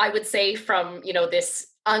would say from, this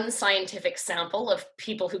unscientific sample of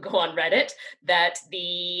people who go on Reddit, that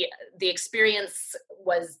the experience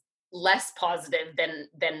was less positive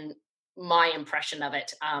than my impression of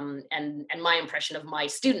it, and my impression of my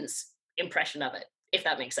students' impression of it, if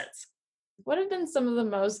that makes sense. What have been some of the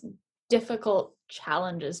most difficult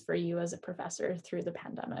challenges for you as a professor through the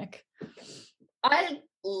pandemic? I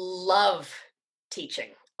love teaching.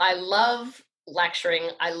 I love lecturing.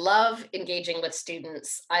 I love engaging with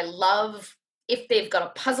students. I love, if they've got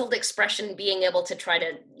a puzzled expression, being able to try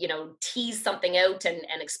to, tease something out and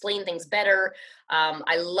explain things better.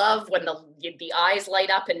 I love when the eyes light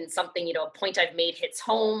up and something, a point I've made hits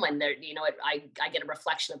home and they're, I get a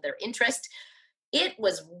reflection of their interest. It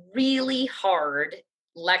was really hard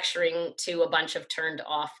lecturing to a bunch of turned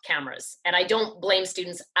off cameras. And I don't blame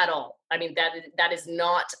students at all. I mean, that is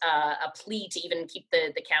not a plea to even keep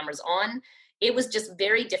the cameras on. It was just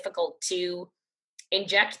very difficult to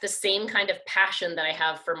inject the same kind of passion that I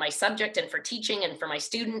have for my subject and for teaching and for my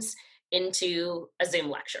students into a Zoom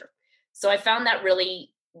lecture. So I found that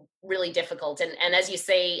really, really difficult. And as you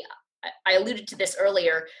say, I alluded to this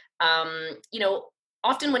earlier,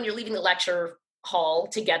 often when you're leaving the lecture hall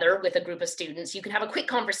together with a group of students, you can have a quick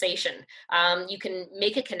conversation. You can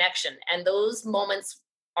make a connection. And those moments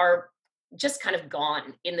are just kind of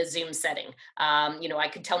gone in the Zoom setting. I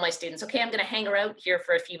could tell my students, okay, I'm going to hang around here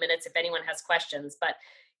for a few minutes if anyone has questions, but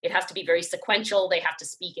it has to be very sequential. They have to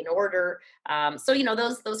speak in order. So,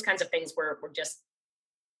 those kinds of things were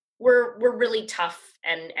really tough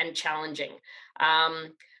and challenging.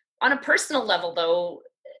 On a personal level, though,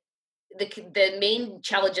 the main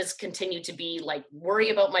challenges continue to be like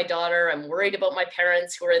worry about my daughter. I'm worried about my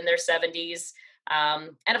parents who are in their 70s.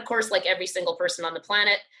 And of course, like every single person on the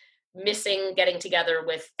planet, missing getting together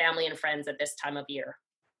with family and friends at this time of year.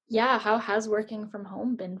 Yeah, how has working from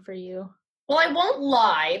home been for you? Well, I won't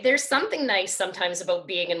lie. There's something nice sometimes about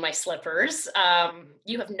being in my slippers.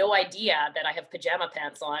 You have no idea that I have pajama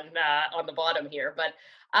pants on the bottom here, but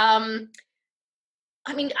I'm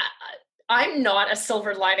not a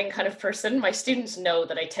silver lining kind of person. My students know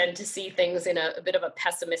that I tend to see things in a bit of a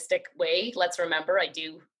pessimistic way. Let's remember, I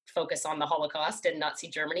do focus on the Holocaust and Nazi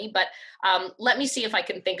Germany, but let me see if I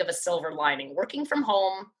can think of a silver lining. Working from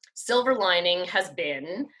home, silver lining has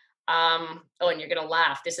been, and you're gonna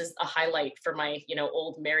laugh, this is a highlight for my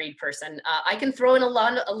old married person. I can throw in a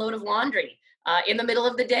load of laundry in the middle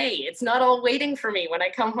of the day. It's not all waiting for me when I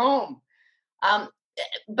come home.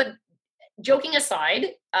 But joking aside,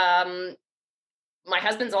 my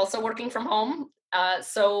husband's also working from home,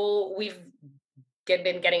 so we've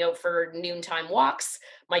been getting out for noontime walks.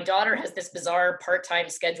 My daughter has this bizarre part-time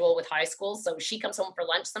schedule with high school, so she comes home for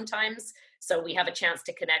lunch sometimes, so we have a chance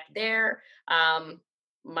to connect there.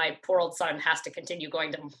 My poor old son has to continue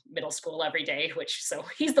going to middle school every day, so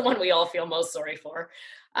he's the one we all feel most sorry for.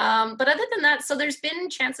 But other than that, so there's been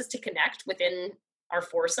chances to connect within our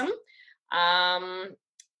foursome.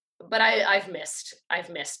 But I've missed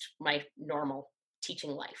my normal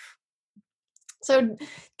teaching life. So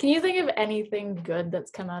can you think of anything good that's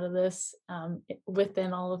come out of this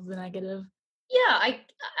within all of the negative? Yeah,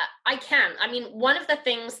 I can. I mean, one of the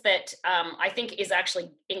things that I think is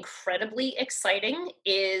actually incredibly exciting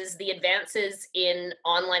is the advances in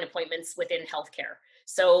online appointments within healthcare.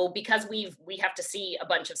 So because we have to see a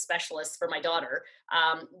bunch of specialists for my daughter,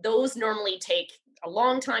 those normally take a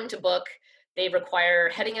long time to book. They require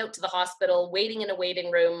heading out to the hospital, waiting in a waiting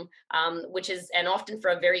room, and often for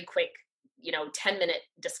a very quick 10-minute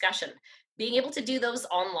discussion. Being able to do those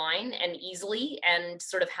online and easily and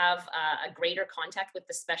sort of have a greater contact with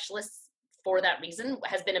the specialists for that reason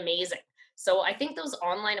has been amazing. So I think those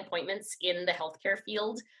online appointments in the healthcare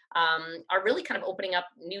field are really kind of opening up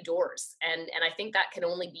new doors. And I think that can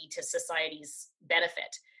only be to society's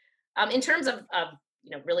benefit. In terms of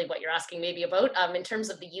really what you're asking maybe about in terms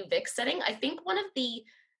of the UVic setting. I think one of the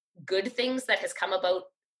good things that has come about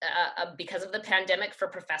because of the pandemic for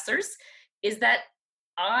professors is that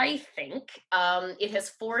I think it has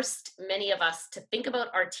forced many of us to think about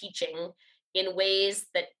our teaching in ways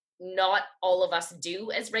that not all of us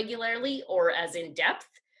do as regularly or as in depth.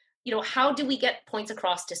 How do we get points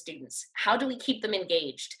across to students? How do we keep them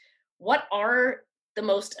engaged? What are the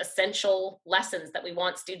most essential lessons that we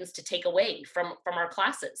want students to take away from our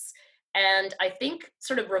classes? And I think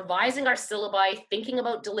sort of revising our syllabi, thinking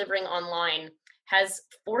about delivering online has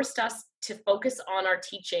forced us to focus on our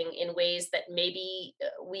teaching in ways that maybe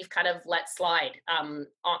we've kind of let slide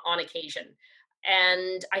on occasion.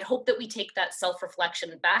 And I hope that we take that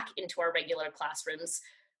self-reflection back into our regular classrooms,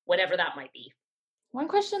 whatever that might be. One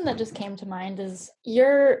question that just came to mind is,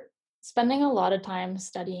 you're spending a lot of time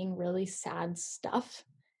studying really sad stuff.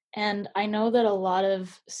 And I know that a lot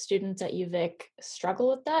of students at UVic struggle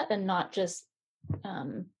with that, and not just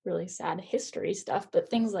really sad history stuff, but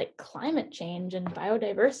things like climate change and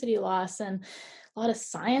biodiversity loss, and a lot of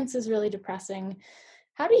science is really depressing.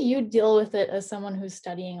 How do you deal with it as someone who's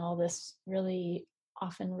studying all this really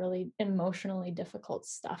often really emotionally difficult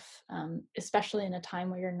stuff, especially in a time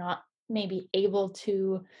where you're not maybe able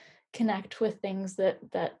to connect with things that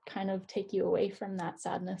kind of take you away from that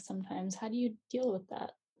sadness sometimes? How do you deal with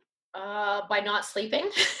that? By not sleeping.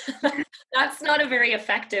 That's not a very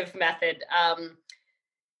effective method.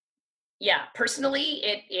 Personally,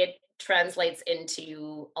 it translates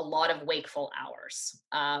into a lot of wakeful hours.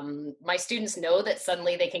 My students know that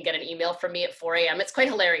suddenly they can get an email from me at 4 a.m. It's quite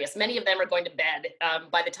hilarious. Many of them are going to bed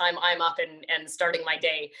by the time I'm up and starting my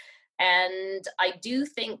day. And I do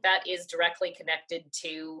think that is directly connected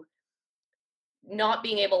to not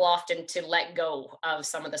being able often to let go of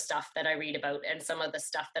some of the stuff that I read about and some of the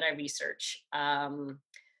stuff that I research.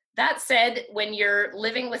 That said, when you're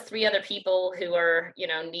living with 3 other people who are,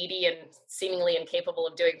 needy and seemingly incapable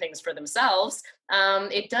of doing things for themselves,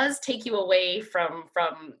 it does take you away from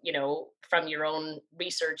your own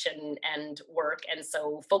research and work. And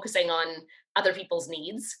so focusing on other people's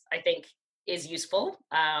needs, I think, is useful.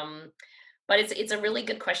 But it's a really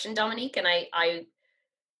good question, Dominique. And I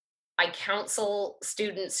counsel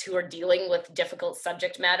students who are dealing with difficult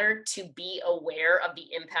subject matter to be aware of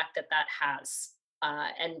the impact that has.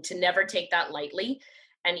 And to never take that lightly.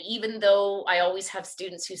 And even though I always have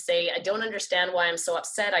students who say, I don't understand why I'm so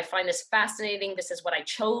upset, I find this fascinating, this is what I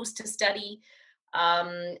chose to study,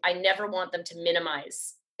 I never want them to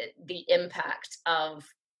minimize the impact of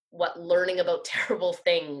what learning about terrible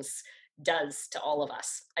things does to all of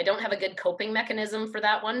us. I don't have a good coping mechanism for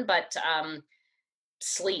that one, but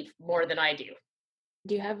sleep more than I do.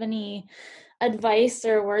 Do you have any advice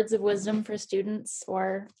or words of wisdom for students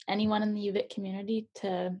or anyone in the UVic community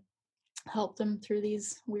to help them through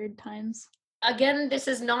these weird times? Again, this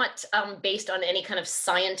is not based on any kind of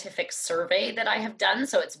scientific survey that I have done.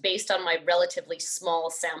 So it's based on my relatively small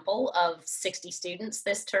sample of 60 students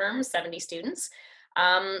this term, 70 students.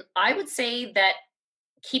 I would say that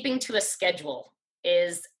keeping to a schedule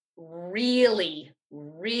is really,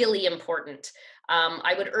 really important.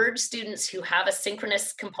 I would urge students who have a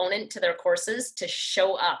synchronous component to their courses to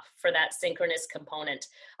show up for that synchronous component.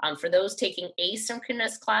 For those taking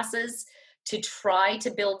asynchronous classes, to try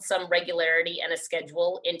to build some regularity and a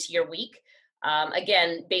schedule into your week.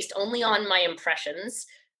 Again, based only on my impressions,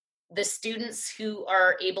 the students who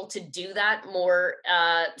are able to do that more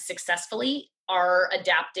successfully are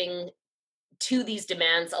adapting to these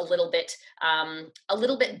demands a little bit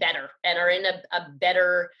better, and are in a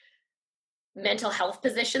better mental health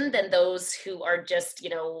position than those who are just,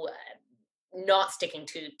 not sticking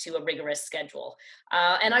to a rigorous schedule.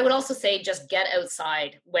 And I would also say just get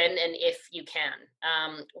outside when and if you can.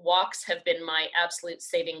 Walks have been my absolute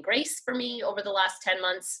saving grace for me over the last 10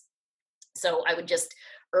 months. So I would just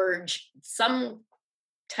urge some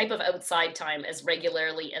type of outside time as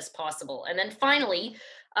regularly as possible. And then finally,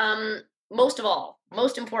 most of all,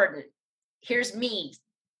 most important, here's me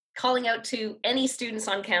calling out to any students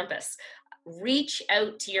on campus. Reach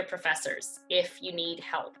out to your professors if you need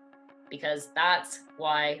help, because that's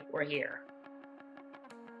why we're here.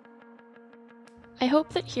 I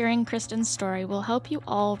hope that hearing Kristen's story will help you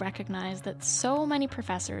all recognize that so many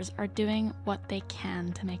professors are doing what they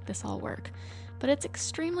can to make this all work, but it's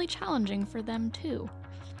extremely challenging for them too.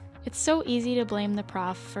 It's so easy to blame the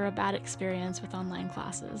prof for a bad experience with online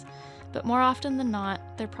classes, but more often than not,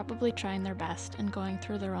 they're probably trying their best and going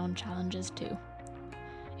through their own challenges too.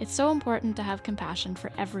 It's so important to have compassion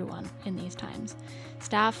for everyone in these times,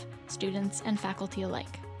 staff, students, and faculty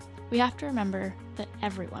alike. We have to remember that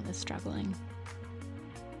everyone is struggling.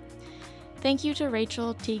 Thank you to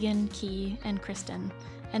Rachel, Tegan, Key, and Kristen,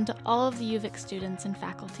 and to all of the UVic students and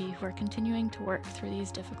faculty who are continuing to work through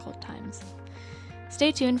these difficult times.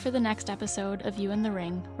 Stay tuned for the next episode of You in the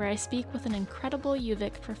Ring, where I speak with an incredible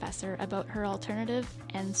UVic professor about her alternative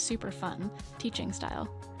and super fun teaching style.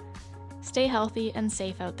 Stay healthy and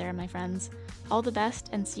safe out there, my friends. All the best,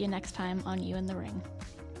 and see you next time on You in the Ring.